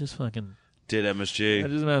you're like, just fucking Did MSG. It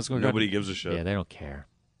doesn't matter. Nobody gives a shit. Yeah, they don't care.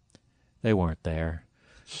 They weren't there.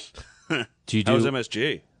 Do you How was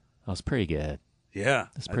MSG? That was pretty good. Yeah.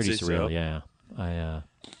 It's pretty surreal, so. yeah.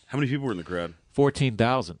 How many people were in the crowd?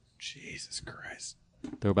 14,000. Jesus Christ.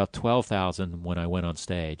 There were about 12,000 when I went on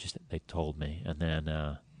stage, they told me. And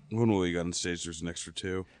then When will we got on stage? There's an extra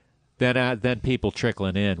 2. then people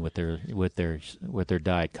trickling in with their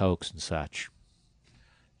Diet Cokes and such.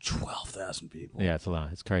 12,000 people. Yeah, it's a lot.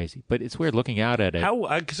 It's crazy. But it's weird looking out at it. How?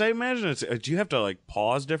 Because I imagine it's. Do you have to like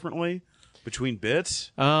pause differently between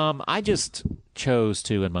bits? I just chose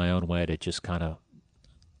to, in my own way, to just kind of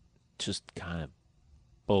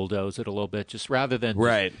bulldoze it a little bit, just rather than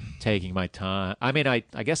Right. taking my time. I mean, I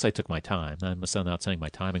guess I took my time. I'm not saying my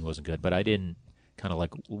timing wasn't good, but I didn't kind of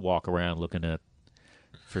like walk around looking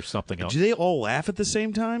for something else. Do they all laugh at the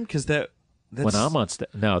same time? Because that's When I'm on stage,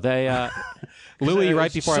 no, they. Louis, it right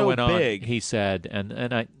was before I so went big. on, he said,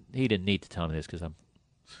 he didn't need to tell me this because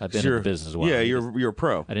I've been in the business as well. Yeah, you're a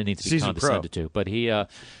pro. I didn't need to be Seasoned pro. condescended to, but he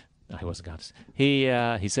wasn't condescended.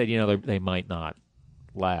 He said, they might not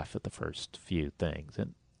laugh at the first few things,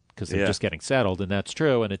 and because they're just getting settled, and that's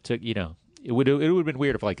true. And it took, it would have been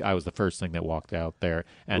weird if like I was the first thing that walked out there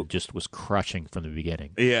and just was crushing from the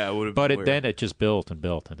beginning. Yeah, it would have. But then it just built and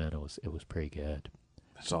built, and then it was pretty good.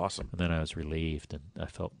 That's awesome. And then I was relieved, and I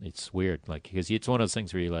felt it's weird, like because it's one of those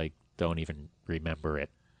things where you like don't even remember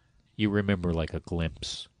it. You remember like a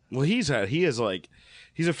glimpse. Well, he's a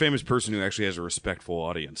famous person who actually has a respectful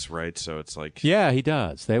audience, right? So it's like Yeah, he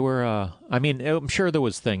does. They were. I mean, I'm sure there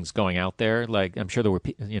was things going out there. Like I'm sure there were.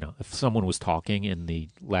 If someone was talking in the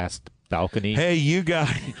last balcony. hey, you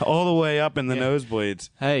guy, all the way up in the nosebleeds.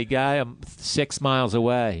 Hey, guy, I'm 6 miles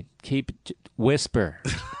away. Whisper.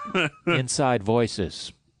 Inside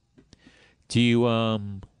voices. Do you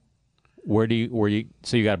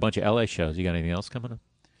so you got a bunch of LA shows. You got anything else coming up?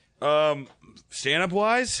 Stand-up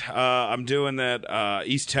wise, I'm doing that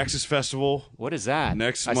East Texas Festival. What is that?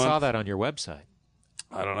 Next I month. saw that on your website.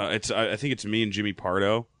 I don't know. I think it's me and Jimmy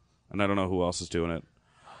Pardo, and I don't know who else is doing it.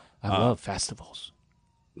 I love festivals.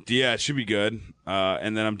 Yeah, it should be good.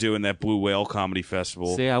 And then I'm doing that Blue Whale Comedy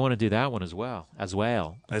Festival See, I want to do that one as well. as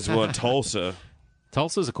well in Tulsa.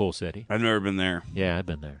 Tulsa's a cool city. I've never been there. Yeah, I've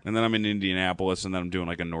been there. And then I'm in Indianapolis, and then I'm doing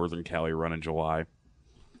like a Northern Cali run in July.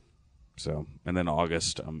 So, and then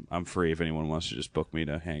August, I'm free if anyone wants to just book me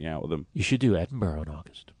to hang out with them. You should do Edinburgh in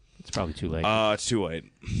August. It's probably too late. It's too late.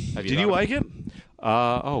 Have Did you like it?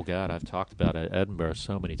 Oh God, I've talked about Edinburgh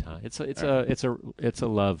so many times. It's a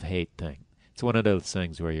love-hate thing. It's one of those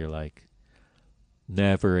things where you're like,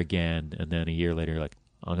 never again, and then a year later you're like,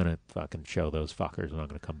 I'm gonna fucking show those fuckers, and I'm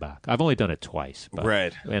gonna come back. I've only done it twice, but,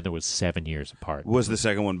 Right. And there was 7 years apart. Was the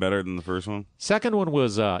second one better than the first one? Second one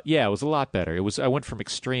was, it was a lot better. I went from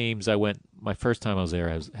extremes. My first time I was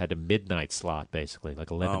there, had a midnight slot, basically,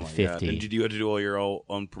 like Oh my god! 11:50. And did you have to do all your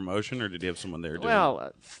own promotion, or did you have someone there doing?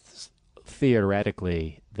 Well,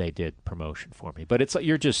 theoretically, they did promotion for me, but it's like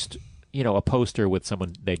you're just, a poster with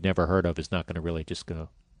someone they'd never heard of is not going to really just go.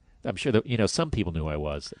 I'm sure that some people knew who I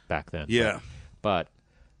was back then. Yeah. but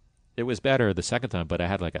it was better the second time. But I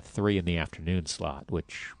had like a 3 PM slot,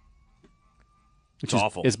 which It's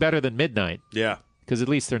awful. Is better than midnight Yeah. because at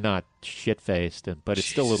least they're not shit faced, but it's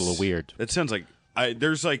still a little weird. That sounds like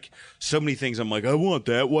there's like so many things I'm like, I want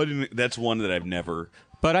that. Why didn't that's one that I've never.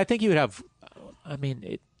 But I think you would have. I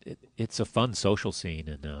mean, it's a fun social scene,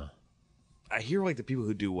 and I hear like the people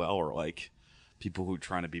who do well are like people who are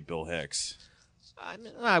trying to be Bill Hicks. I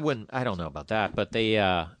don't know about that, but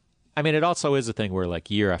it also is a thing where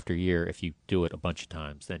like year after year, if you do it a bunch of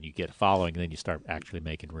times, then you get a following, and then you start actually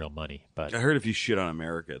making real money. But I heard if you shit on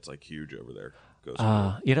America, it's like huge over there.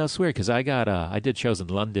 it's weird because I did shows in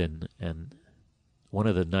London, and one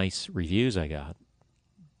of the nice reviews I got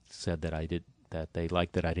said that they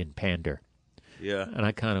liked that I didn't pander. Yeah. And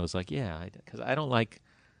I kind of was like, yeah, because I don't like.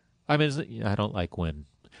 I don't like when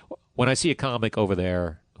I see a comic over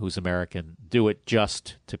there who's American do it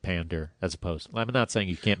just to pander, as opposed. I'm not saying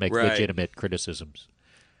you can't make legitimate criticisms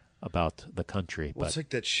about the country, Well, but it's like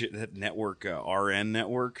that network, RN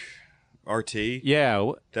network, RT.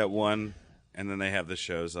 yeah, That one, and then they have the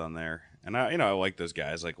shows on there. And I like those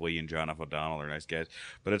guys, like Lee and John F. O'Donnell. They're nice guys,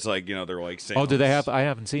 but it's like they're like saying. Oh, do they have? I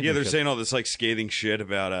haven't seen. Yeah, their they're show. saying all this like scathing shit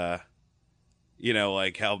about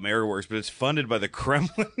like how America works, but it's funded by the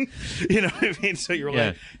Kremlin. You know what I mean? So you're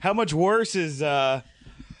like, how much worse is like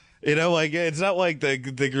it's not like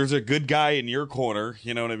there's a good guy in your corner.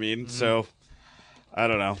 You know what I mean? Mm-hmm. So I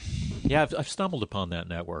don't know. Yeah, I've stumbled upon that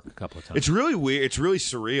network a couple of times. It's really weird. It's really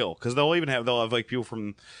surreal because they'll have like people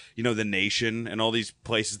from The Nation and all these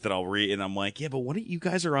places that I'll read, and I'm like, yeah, but what you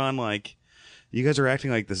guys are on like You guys are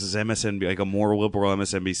acting like this is MSNBC, like a more liberal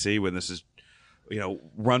MSNBC, when this is,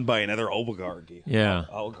 run by another oligarchy. Yeah.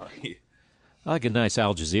 Oligarchy. I like a nice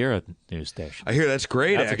Al Jazeera news station. I hear that's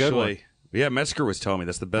great, That's a good one. actually. Yeah, Metzger was telling me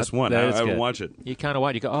that's the best one. That is I would good. watch it. You kind of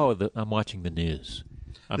watch. You go, oh, I'm watching the news.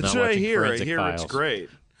 I'm That's not what I watching hear. I Forensic hear Files. it's great.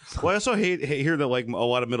 Well, I also hear that like a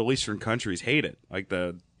lot of Middle Eastern countries hate it, like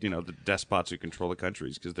the despots who control the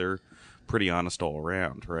countries, because they're pretty honest all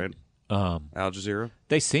around, right? Al Jazeera.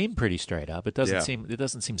 They seem pretty straight up. It doesn't Yeah. seem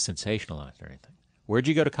sensationalized or anything. Where'd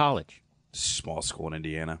you go to college? Small school in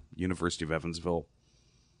Indiana, University of Evansville.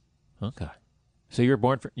 Okay, so you were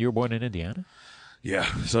born in Indiana? Yeah,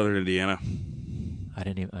 Southern Indiana. I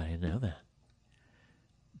didn't know that.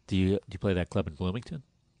 Do you play that club in Bloomington?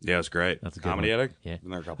 Yeah, it was great. That's a good Comedy one. Attic. Yeah,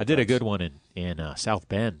 Been there a couple I did a times. good one in South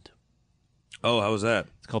Bend. Oh, how was that?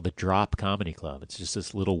 It's called the Drop Comedy Club. It's just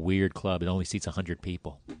this little weird club. It only seats 100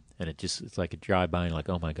 people, and it's like a drive by and like,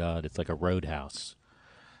 oh my god, it's like a roadhouse.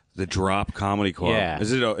 The Drop Comedy Club. Yeah.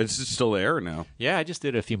 Is it? It's still there now. Yeah, I just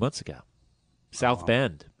did it a few months ago. South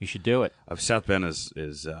Bend, you should do it. South Bend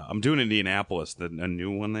is. I'm doing Indianapolis, a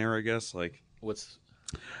new one there, I guess. Like, What's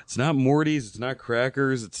it's not Morty's, it's not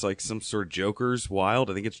Crackers, it's like some sort of Joker's Wild.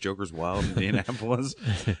 I think it's Joker's Wild in Indianapolis.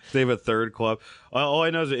 They have a third club. All I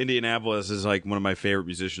know is that Indianapolis is like one of my favorite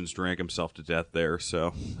musicians drank himself to death there.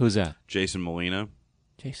 So who's that? Jason Molina,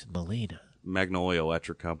 Jason Molina. Magnolia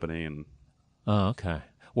Electric Company, and Oh, okay.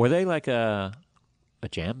 Were they like a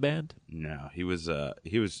jam band? no, he was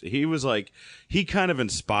like, he kind of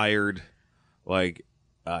inspired like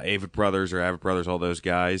Avett Brothers, all those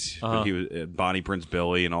guys. Uh-huh. He was Bonnie Prince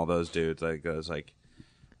Billy and all those dudes, like those like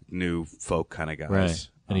new folk kind of guys. Right.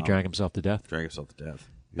 And he drank himself to death? Drank himself to death.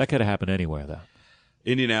 That could have happened anywhere, though.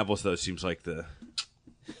 Indianapolis, though, seems like the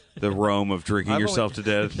Rome of drinking yourself to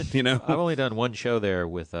death. You know, I've only done one show there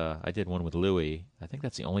with, I did one with Louis. I think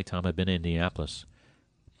that's the only time I've been in Indianapolis.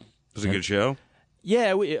 it was a good show.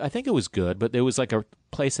 Yeah, I think it was good, but there was like a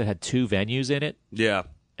place that had two venues in it. Yeah,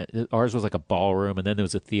 Ours was like a ballroom, and then there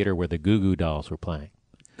was a theater where the Goo Goo Dolls were playing.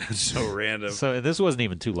 it's so random. So and this wasn't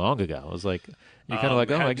even too long ago. It was like you're kind of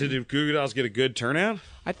like, oh my did god. the Goo Goo Dolls get a good turnout?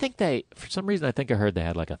 I think for some reason, I think I heard they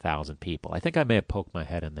had like 1,000 people. I think I may have poked my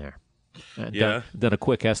head in there. And Yeah. done a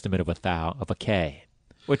quick estimate of a K,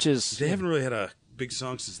 which is They haven't really had a big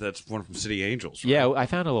song since that's one from City Angels. Right? yeah. I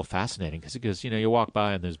found it a little fascinating because you walk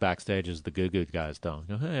by and there's backstage as the Goo Goo guys don't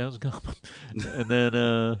go, hey, how's it going? And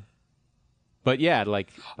then but yeah,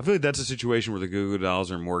 like I feel like that's a situation where the Goo Goo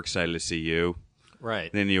Dolls are more excited to see you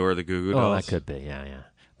right. than you are the Goo Goo Oh, Dolls. that could be, yeah.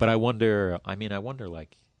 But I wonder. I wonder,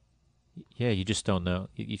 like, yeah, you just don't know.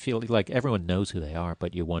 You feel like everyone knows who they are,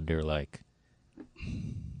 but you wonder, like,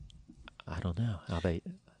 I don't know how they.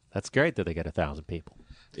 That's great that they get 1,000 people.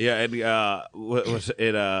 Yeah, and what was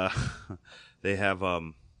it? They have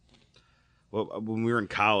well, when we were in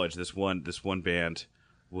college, this one band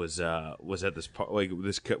was at this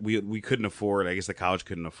we couldn't afford. I guess the college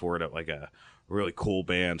couldn't afford like a really cool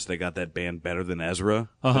band, so they got that band Better Than Ezra.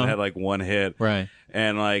 That had like one hit, Right.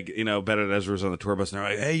 And like Better Than Ezra was on the tour bus, and they're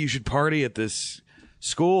like, "Hey, you should party at this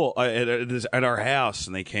school at our house."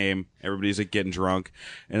 And they came. Everybody's like getting drunk,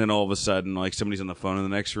 and then all of a sudden, like somebody's on the phone in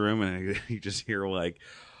the next room, and you just hear like,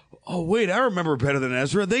 "Oh wait, I remember Better Than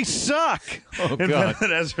Ezra. They suck." Oh, and God. Better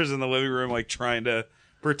Than Ezra's in the living room, like trying to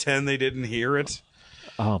pretend they didn't hear it.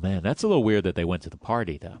 Oh man, that's a little weird that they went to the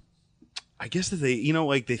party though. I guess that they,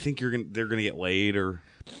 like they think they're gonna get laid, or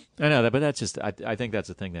I know that, but that's just. I think that's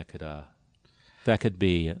a thing that could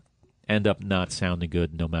be end up not sounding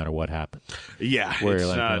good no matter what happens. yeah, Where it's you're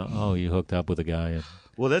like, not. oh, you hooked up with a guy. And,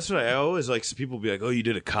 Well, that's what I always like. So people be like, "Oh, you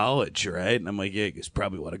did a college, right?" And I'm like, "Yeah, it's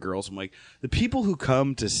probably a lot of girls." I'm like, the people who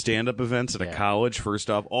come to stand-up events at a Yeah. college, first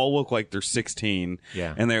off, all look like they're 16,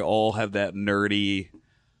 Yeah. and they all have that nerdy,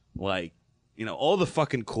 like, all the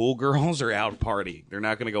fucking cool girls are out partying. They're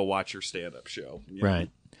not going to go watch your stand-up show, you know? right.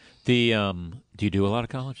 The do you do a lot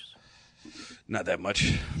of colleges? Not that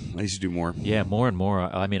much. I used to do more. Yeah, more and more.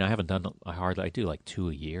 I haven't done. I do like 2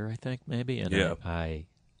 a year, I think maybe. And Yeah. I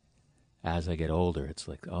as I get older, it's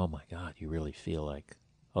like, oh my god, you really feel like,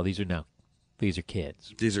 oh, these are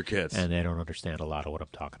kids, These are kids, and they don't understand a lot of what I'm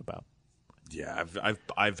talking about. yeah,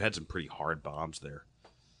 I've had some pretty hard bombs there,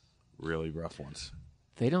 really rough ones.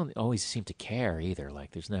 They don't always seem to care either.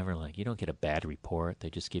 Like, there's never like you don't get a bad report.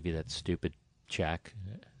 They just give you that stupid check,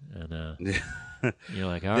 and you're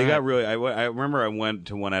like, all They right. got really. I remember I went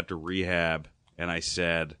to one after rehab, and I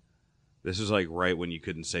said, "This was like right when you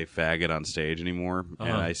couldn't say faggot on stage anymore,"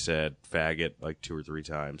 and I said faggot like 2 or 3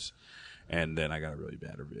 times, and then I got a really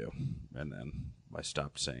bad review, and then I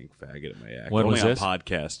stopped saying faggot in my act. When Only was on this?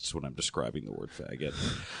 podcasts when I'm describing the word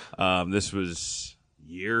faggot. This was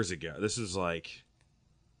years ago. This is like,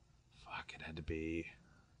 fuck, it had to be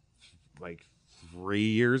like 3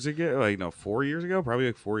 years ago. Like, no, 4 years ago? Probably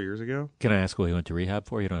like 4 years ago. Can I ask what you went to rehab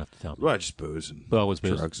for? You don't have to tell me. Well, just booze and Well, it was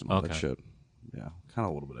booze? drugs and all that Okay. shit. Yeah, kind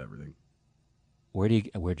of a little bit of everything. Where'd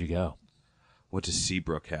you go? Went to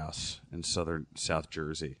Seabrook House in South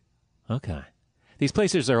Jersey. Okay. These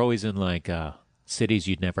places are always in like cities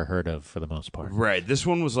you'd never heard of for the most part. Right. This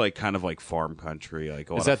one was like kind of like farm country. Like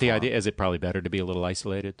a lot Is that of the farm. idea? Is it probably better to be a little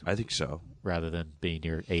isolated I think so. rather than being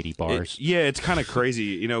near 80 bars? Yeah, it's kind of crazy,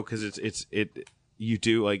 you know, because you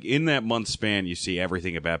do like in that month span, you see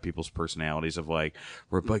everything about people's personalities of like,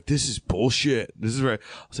 we're like, this is bullshit. This is right.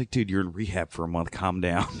 I was like, dude, you're in rehab for a month. Calm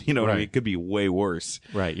down. You know what I Right. mean? It could be way worse.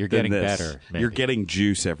 Right, you're than getting this. better, maybe. You're getting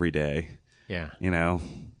juice every day. Yeah. You know.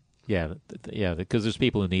 Yeah, yeah, because there's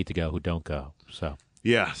people who need to go who don't go. So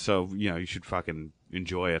Yeah. So you know, you should fucking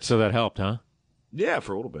enjoy it. so that helped, huh? Yeah,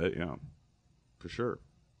 for a little bit. Yeah, for sure. It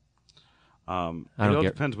don't all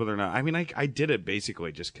get- depends whether or not. I mean, I did it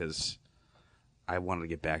basically just because I wanted to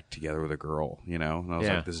get back together with a girl, you know. And I was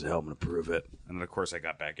Yeah. like, "This is how I'm going to prove it." And then, of course, I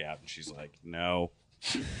got back out, and she's like, "No."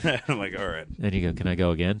 I'm like, "All right, Then you go, can I go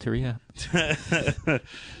again to rehab?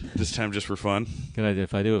 this time just for fun." Can I,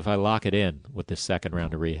 if I lock it in with this second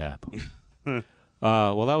round of rehab?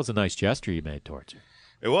 Well, that was a nice gesture you made towards her.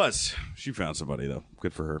 It was. She found somebody though.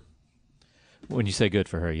 Good for her. When you say good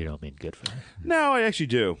for her, you don't mean good for her. No, I actually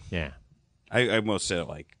do. Yeah. I most say it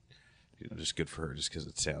like, you know, just good for her, just because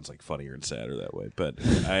it sounds like funnier and sadder that way. But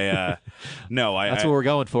I, no, That's what we're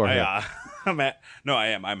going for here. I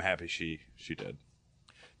am. I'm happy she did.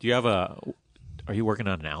 Do you have are you working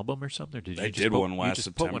on an album or something? Or did you I just did put, one last you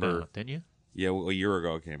just put one September. out, didn't you? Yeah, well, a year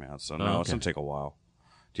ago it came out, so no, okay. it's gonna take a while.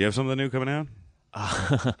 Do you have something new coming out?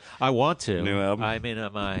 I want to. New album? I mean,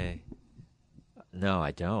 no,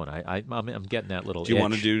 I don't. I'm getting that little. Do you itch.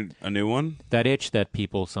 want to do a new one? That itch that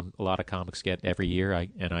a lot of comics get every year,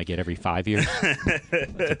 and I get every 5 years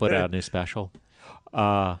to put out a new special.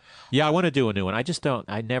 Yeah, I want to do a new one. I just don't.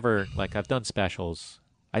 I never I've done specials.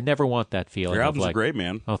 I never want that feeling. Your of albums like, are great,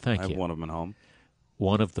 man. Oh, thank I have you. one of them at home.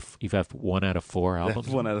 You have 1 out of 4 albums.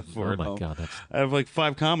 One out of 4 Oh at my home. god, that's I have like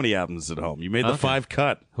 5 comedy albums at home. You made the Okay. 5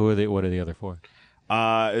 cut. What are the other 4?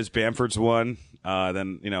 It was Bamford's one.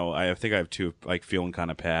 Then you know, I think I have 2, like Feeling Kind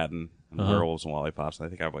of Pat and Werewolves and Lollipops. And I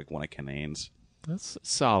think I have like one at Canane's. That's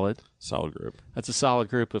solid. Solid group. That's a solid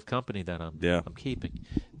group of company that I'm Yeah. keeping.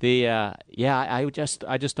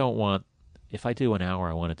 I just don't want, if I do an hour,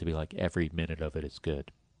 I want it to be like every minute of it is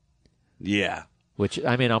good. Yeah. Which,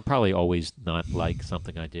 I mean, I'll probably always not like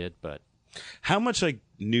something I did, but How much like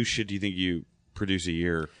new shit do you think you produce a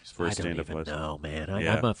year for a I don't stand-up? even know, man.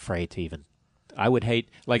 Yeah. I'm afraid to even. I would hate,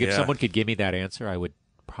 like, if Yeah. someone could give me that answer, I would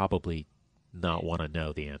probably not want to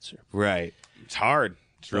know the answer. Right. It's hard.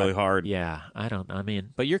 It's really hard. Yeah,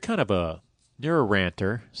 but you're kind of you're a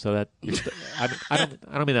ranter, so that I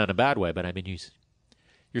don't mean that in a bad way, but I mean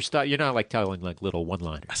you're not like telling like little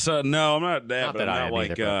one-liners. So no, I'm not that. Not but that I I'm am not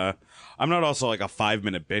like either, I'm not also like a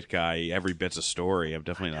 5-minute bit guy. Every bit's a story. I'm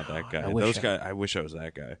definitely not that guy. I wish I was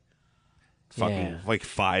that guy. Fucking Yeah. like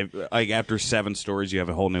 5, like after 7 stories, you have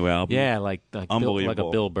a whole new album. Yeah, like Unbelievable. like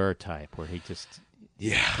a Bill Burr type, where he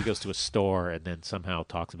yeah. goes to a store and then somehow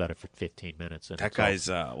talks about it for 15 minutes. And That it's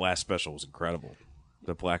all- guy's last special was incredible.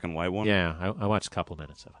 The black and white one. Yeah, I watched a couple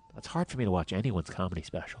minutes of it. It's hard for me to watch anyone's comedy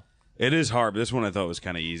special. It is hard, but this one I thought was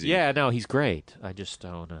kind of easy. Yeah, no, he's great. I just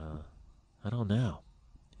don't. I don't know.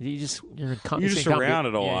 You're You're just around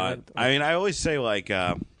it a lot. I mean, I always say like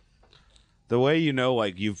the way you know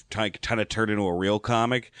like you've kind of turned into a real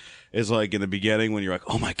comic is like in the beginning when you're like,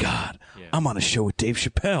 oh my god, Yeah. I'm on a show with Dave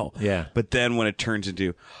Chappelle. Yeah. But then when it turns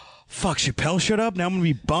into, fuck, Chappelle shut up. Now I'm gonna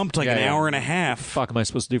be bumped like Yeah, an yeah. hour and a half. Fuck am I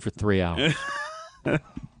supposed to do for 3 hours?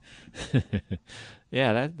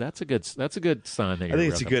 Yeah, that's a good sign that I you're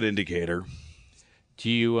think it's a real good indicator. Do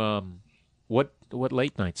you what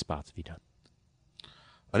late night spots have you done?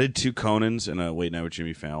 I did 2 Conans and a late night with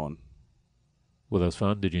Jimmy Fallon. Were those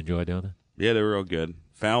fun? Did you enjoy doing it? Yeah, they were real good.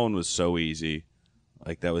 Fallon was so easy.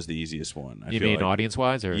 Like that was the easiest one. I You feel mean like. audience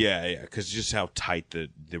wise, or Yeah, because just how tight the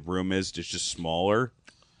room is, it's just smaller.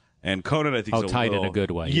 And Conan, I think, Oh, is tight in little, a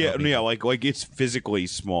good way. You Yeah, don't mean- yeah, like it's physically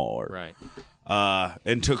smaller. right?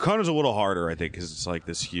 And Conan's a little harder, I think, because it's like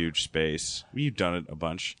this huge space. You've done it a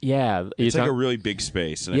bunch. Yeah, It's like a really big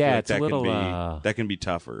space, and I Yeah, feel like it's a that little, can be that can be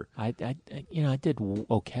tougher. I did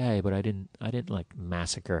okay, but I didn't like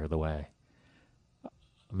massacre the way I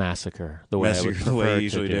would Massacre prefer the way you to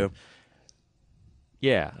usually do.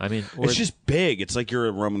 Yeah, I mean, It's just big. It's like you're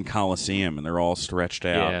a Roman Coliseum, and they're all stretched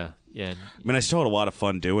out. yeah. I mean, I still had a lot of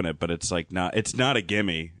fun doing it, but it's like not. It's not a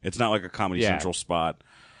gimme. It's not like a Comedy Yeah. Central spot.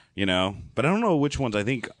 you know. But I don't know which ones. I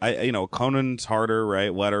think Conan's harder,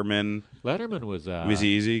 right? Letterman was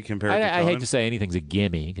easy compared to Conan. I hate to say anything's a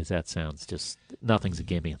gimme because that sounds just nothing's a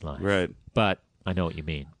gimme in life, right? But I know what you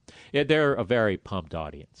mean. Yeah, they're a very pumped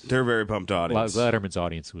audience. They're a very pumped audience. Letterman's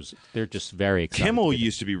audience they're just very excited. Kimmel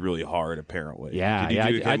used to be really hard, apparently. Yeah,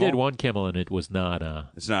 I did one Kimmel, and it was not.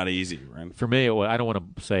 It's not easy, right? For me, I don't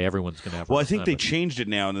want to say everyone's going to have. Well, I think they changed it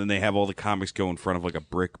now, and then they have all the comics go in front of like a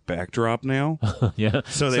brick backdrop now. Yeah,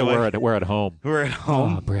 so we're at home. We're at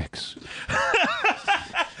home. Oh, bricks.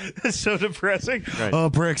 It's so depressing. Right. Oh,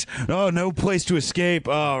 bricks. Oh, no place to escape.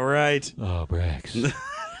 Oh, right. Oh, bricks.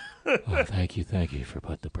 Oh, thank you for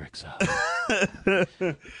putting the bricks up.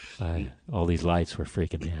 All these lights were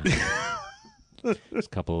freaking me out. Just a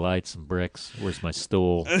couple of lights and bricks. Where's my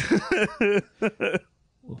stool?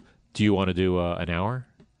 Do you want to do an hour?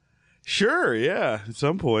 Sure, yeah. At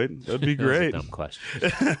some point. That'd be great. That's a dumb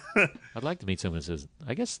question. I'd like to meet someone who says,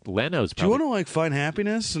 I guess Leno's probably... Do you want to, find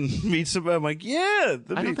happiness and meet somebody? I'm like, yeah.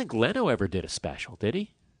 I don't think Leno ever did a special, did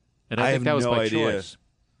he? And I think have that was no by idea. choice.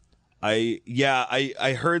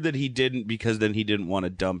 I heard that he didn't because then he didn't want to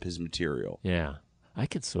dump his material. Yeah. I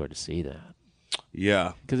could sort of see that.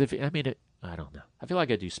 Yeah. Because I don't know. I feel like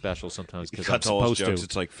I do specials sometimes because I'm cuts all his supposed jokes. to.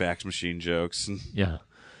 It's like fax machine jokes. Yeah.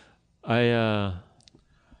 I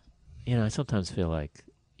sometimes feel like,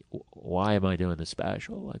 why am I doing this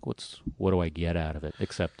special? Like, what do I get out of it?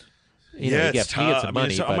 Except, you get some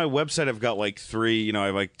money. On my website, I've got like 3. I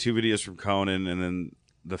have like 2 videos from Conan, and then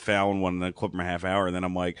the Fallon one, and then a clip from a half hour. And then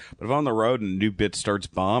I'm like, but if I'm on the road and a new bit starts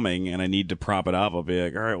bombing, and I need to prop it up, I'll be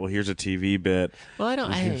like, all right, well, here's a TV bit. Well, I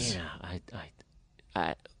don't.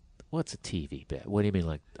 What's a TV bit? What do you mean?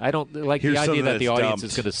 Like, I don't like the idea that the audience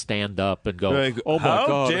is going to stand up and go, like, "Oh my God,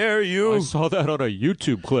 how dare you!" I saw that on a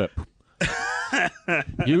YouTube clip.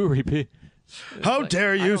 You repeat. How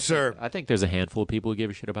dare you, sir? I think there's a handful of people who give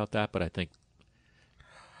a shit about that, but I think.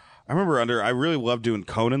 I remember I really loved doing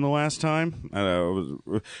Conan the last time.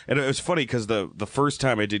 And it was funny because the first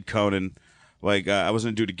time I did Conan, like I was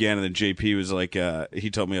gonna do it again, and then JP was like, he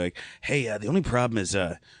told me like, "Hey, the only problem is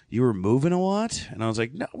you were moving a lot," and I was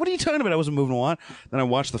like, "No, what are you talking about? I wasn't moving a lot." Then I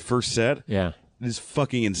watched the first set. Yeah. It's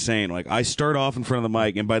fucking insane. Like, I start off in front of the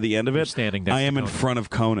mic, and by the end of it, I am in front of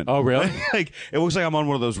Conan. Oh, really? Like, it looks like I'm on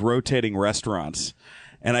one of those rotating restaurants.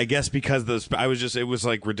 And I guess because it was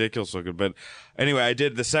like ridiculous looking. But anyway, I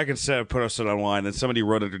did the second set, I put it online, and somebody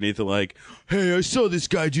wrote underneath it like, "Hey, I saw this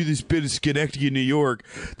guy do this bit in Schenectady, New York.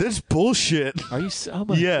 That's bullshit." Are you? Oh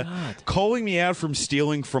my God. Calling me out from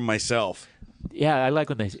stealing from myself. Yeah, I like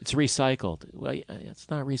when it's recycled. Well, it's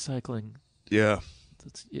not recycling. Yeah.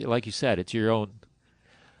 It's, like you said, it's your own.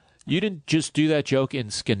 You didn't just do that joke in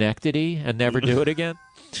Schenectady and never do it again?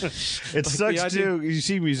 It sucks, too. You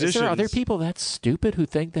see musicians. Are there people that stupid who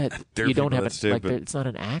think that you don't have it? Like, it's not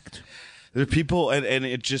an act? There are people, and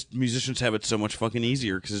it just, musicians have it so much fucking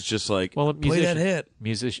easier because it's just like, play that hit.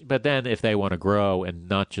 But then if they want to grow and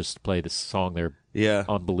not just play the song they're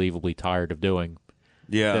unbelievably tired of doing,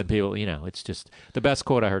 then people, it's just. The best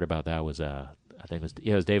quote I heard about that was, I think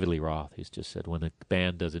it was David Lee Roth. He's just said, when the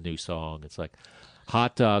band does a new song, it's like,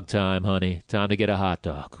 "Hot dog time, honey. Time to get a hot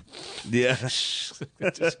dog." Yeah. just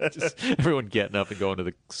everyone getting up and going to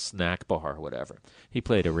the snack bar or whatever. He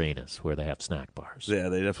played arenas where they have snack bars. Yeah,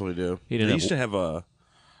 they definitely do. They used to have I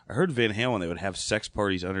heard Van Halen, they would have sex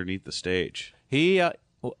parties underneath the stage.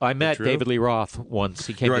 I met David Lee Roth once.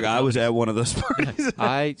 He came. You're like, I was at one of those parties.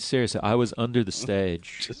 I was under the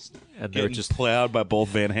stage, and they were just plowed by both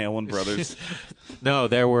Van Halen brothers. No,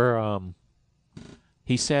 there were.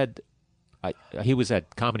 He said, he was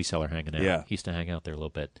at Comedy Cellar hanging out. Yeah. He used to hang out there a little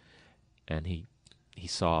bit, and he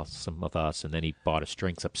saw some of us, and then he bought us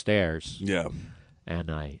drinks upstairs. Yeah,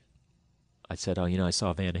 and I said, "Oh, I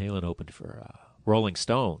saw Van Halen opened for Rolling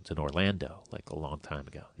Stones in Orlando like a long time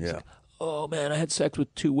ago." He's like, "Oh man, I had sex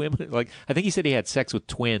with 2 women." Like, I think he said he had sex with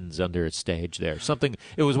twins under a stage there. Something.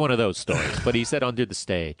 It was one of those stories, but he said under the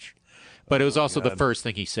stage. But it was also the first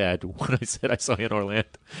thing he said when I said I saw you in Orlando.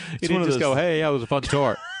 He didn't just go, "Hey, yeah, it was a fun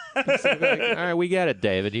tour." Like, all right, we get it,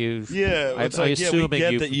 David. We get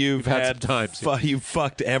that you've had some times. You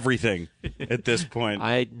fucked everything at this point.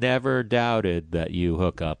 I never doubted that you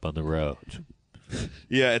hook up on the road.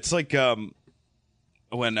 Yeah, it's like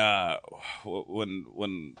when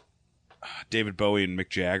David Bowie and Mick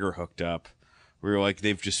Jagger hooked up. We were like,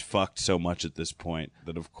 they've just fucked so much at this point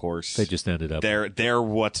that, of course, they just ended up. They're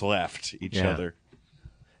what's left each other.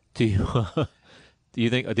 Do you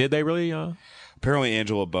think? Did they really? Apparently,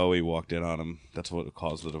 Angela Bowie walked in on him. That's what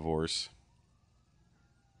caused the divorce.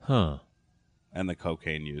 Huh. And the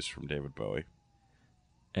cocaine use from David Bowie.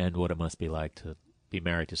 And what it must be like to be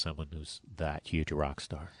married to someone who's that huge a rock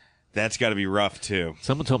star. That's got to be rough too.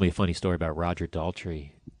 Someone told me a funny story about Roger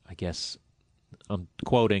Daltrey. I guess I'm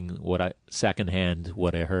quoting secondhand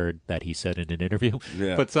what I heard that he said in an interview.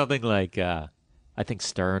 Yeah. But something like, I think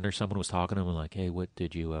Stern or someone was talking to him like, hey, what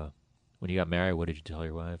did you, when you got married, what did you tell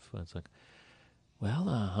your wife? And it's like, well,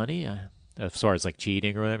 honey, as far as like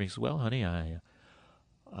cheating or whatever, he says, well, honey,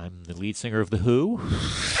 I'm the lead singer of The Who.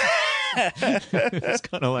 It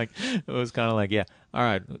was kind of like, yeah, all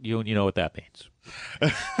right, you know what that means.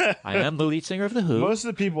 I am the lead singer of The Who. Most of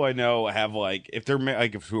the people I know have like, if they're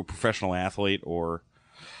like if you're a professional athlete, or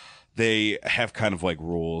they have kind of like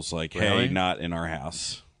rules like, Really? hey, not in our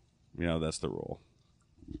house. You know, that's the rule.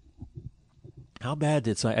 How bad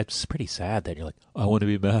it's pretty sad that you're like, I want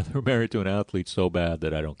to be married to an athlete so bad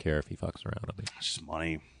that I don't care if he fucks around on me. It's just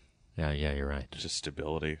money. Yeah, you're right. It's just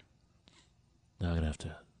stability. No, I'm gonna have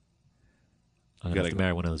to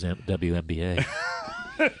marry one of those WNBA.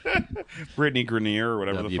 Brittany Grenier or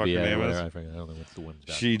whatever the fuck her name is. I forget. I don't know what's the woman's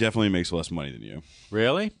about. She definitely makes less money than you.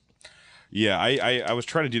 Really? Yeah, I was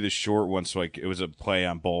trying to do this short once, like it was a play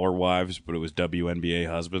on Bowler Wives, but it was WNBA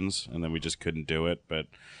husbands, and then we just couldn't do it. But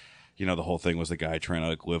you know, the whole thing was the guy trying to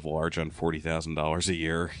like live large on $40,000 a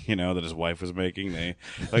year. You know, that his wife was making. They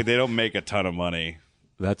don't make a ton of money.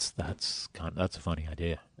 That's a funny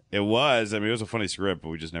idea. It was. I mean, it was a funny script, but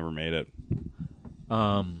we just never made it.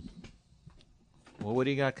 Well, what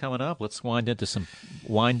do you got coming up? Let's wind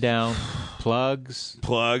down plugs.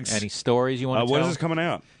 Plugs. Any stories you want to tell? When is this coming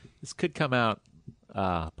out? This could come out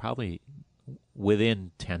probably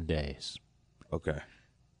within 10 days. Okay.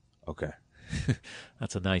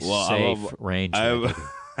 That's a nice, safe range. I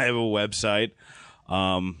have a website.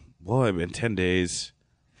 Well, in 10 days.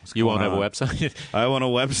 You won't have a website? I want a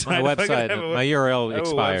website. My website, my URL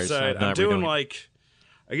expires. So I'm doing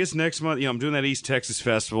I guess next month, I'm doing that East Texas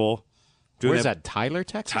Festival. Where's that? Tyler,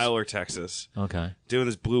 Texas? Tyler, Texas. Okay. Doing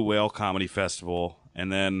this Blue Whale Comedy Festival.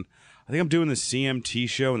 And then I think I'm doing the CMT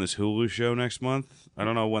show and this Hulu show next month. I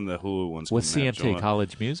don't know when the Hulu one's What's coming out. CMT?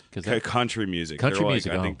 College music? Country music. Country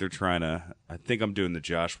music. I think they're trying to. I think I'm doing the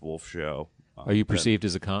Josh Wolf show. Are you perceived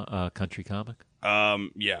as a country comic?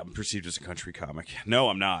 Yeah, I'm perceived as a country comic. No,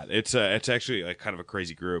 I'm not. It's actually like kind of a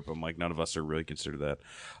crazy group. I'm like, none of us are really considered that.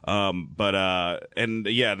 And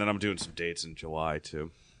yeah, then I'm doing some dates in July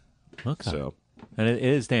too. Okay. So, and it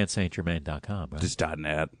is dansaintgermain.com, right? just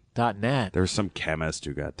 .net. .net. There's some chemist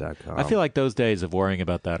who got .com. I feel like those days of worrying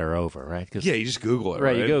about that are over, right? Yeah, you just Google it,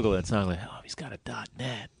 right? You Google it. It's not like, oh, he's got a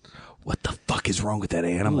 .net. What the fuck is wrong with that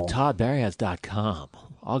animal? Ooh, Todd Barry has .com.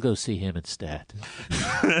 I'll go see him instead.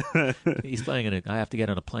 He's playing I have to get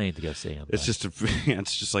on a plane to go see him. It's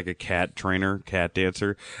just like a cat trainer, cat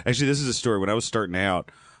dancer. Actually, this is a story. When I was starting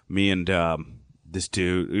out, me and this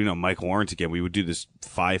dude, Mike Lawrence again, we would do this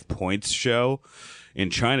 5 Points show in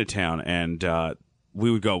Chinatown, and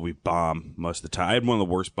we'd bomb most of the time. I had one of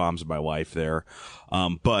the worst bombs of my life there.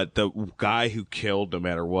 But the guy who killed no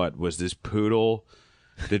matter what was this poodle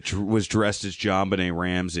that was dressed as JonBenet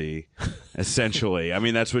Ramsey, essentially. I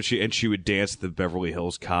mean, that's what she would dance the Beverly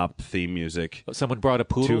Hills Cop theme music. Someone brought a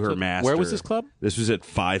poodle to her master. Where was this club? This was at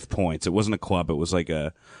 5 Points. It wasn't a club. It was like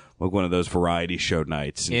one of those variety show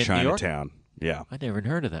nights in Chinatown. Yeah. I never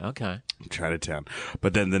heard of that. Okay. Chinatown.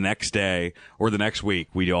 But then the next day or the next week,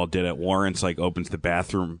 we all did it. Lawrence opens the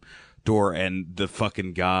bathroom door, and the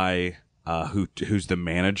fucking guy who's the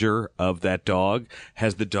manager of that dog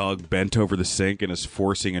has the dog bent over the sink and is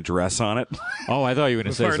forcing a dress on it. Oh, I thought you were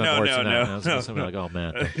going to say something worse than that. I was no. going to say like, oh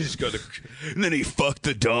man. And then he fucked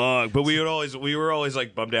the dog. But we were always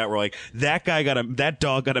like bummed out. We're like, that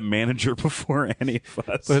dog got a manager before any of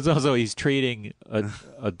us. But it's also he's treating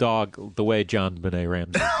a dog the way JonBenet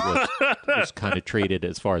Ramsey was kind of treated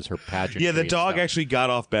as far as her pageantry. Yeah, the dog stuff. actually got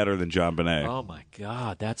off better than JonBenet. Oh my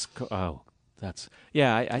God,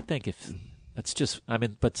 I think if that's just,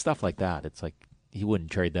 but stuff like that, it's like he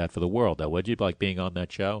wouldn't trade that for the world, though, would you? Like being on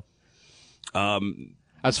that show.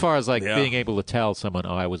 As far as being able to tell someone,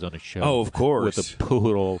 I was on a show. Oh, of course, with a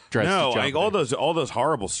poodle dressed. No, as all those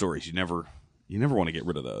horrible stories. You never want to get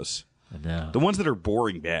rid of those. No. The ones that are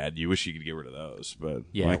boring bad, you wish you could get rid of those, but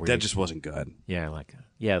that just wasn't good.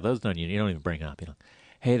 Yeah, those don't you don't even bring up.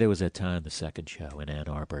 Hey, there was a time the second show in Ann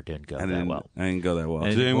Arbor didn't go that well. I didn't go that well.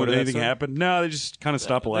 And Did anything happen? No, they just kind of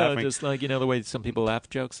stopped laughing. No, just like the way some people laugh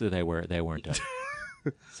at jokes, they weren't done.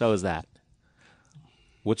 So is that.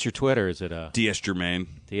 What's your Twitter? Is it DS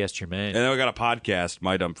Germain? DS Germain. And then we got a podcast,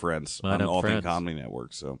 My Dumb Friends, on All Things Comedy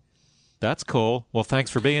Network. So that's cool. Well,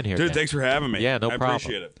 thanks for being here, dude. Dan. Thanks for having me. Yeah, no problem. I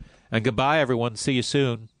appreciate it. And goodbye, everyone. See you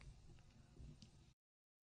soon.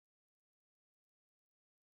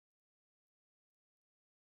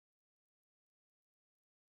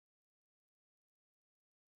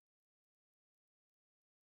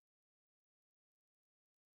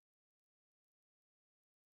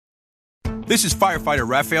 This is firefighter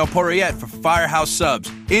Raphael Porriette for Firehouse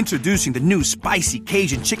Subs. Introducing the new spicy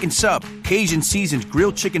Cajun chicken sub. Cajun seasoned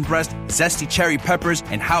grilled chicken breast, zesty cherry peppers,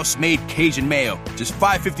 and house-made Cajun mayo. Just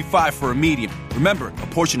 $5.55 for a medium. Remember, a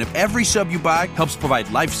portion of every sub you buy helps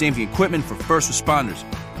provide life-saving equipment for first responders.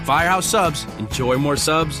 Firehouse Subs. Enjoy more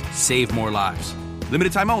subs, save more lives.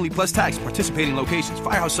 Limited time only, plus tax. Participating locations.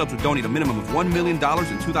 Firehouse Subs will donate a minimum of $1 million in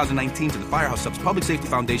 2019 to the Firehouse Subs Public Safety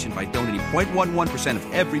Foundation by donating 0.11%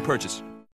 of every purchase.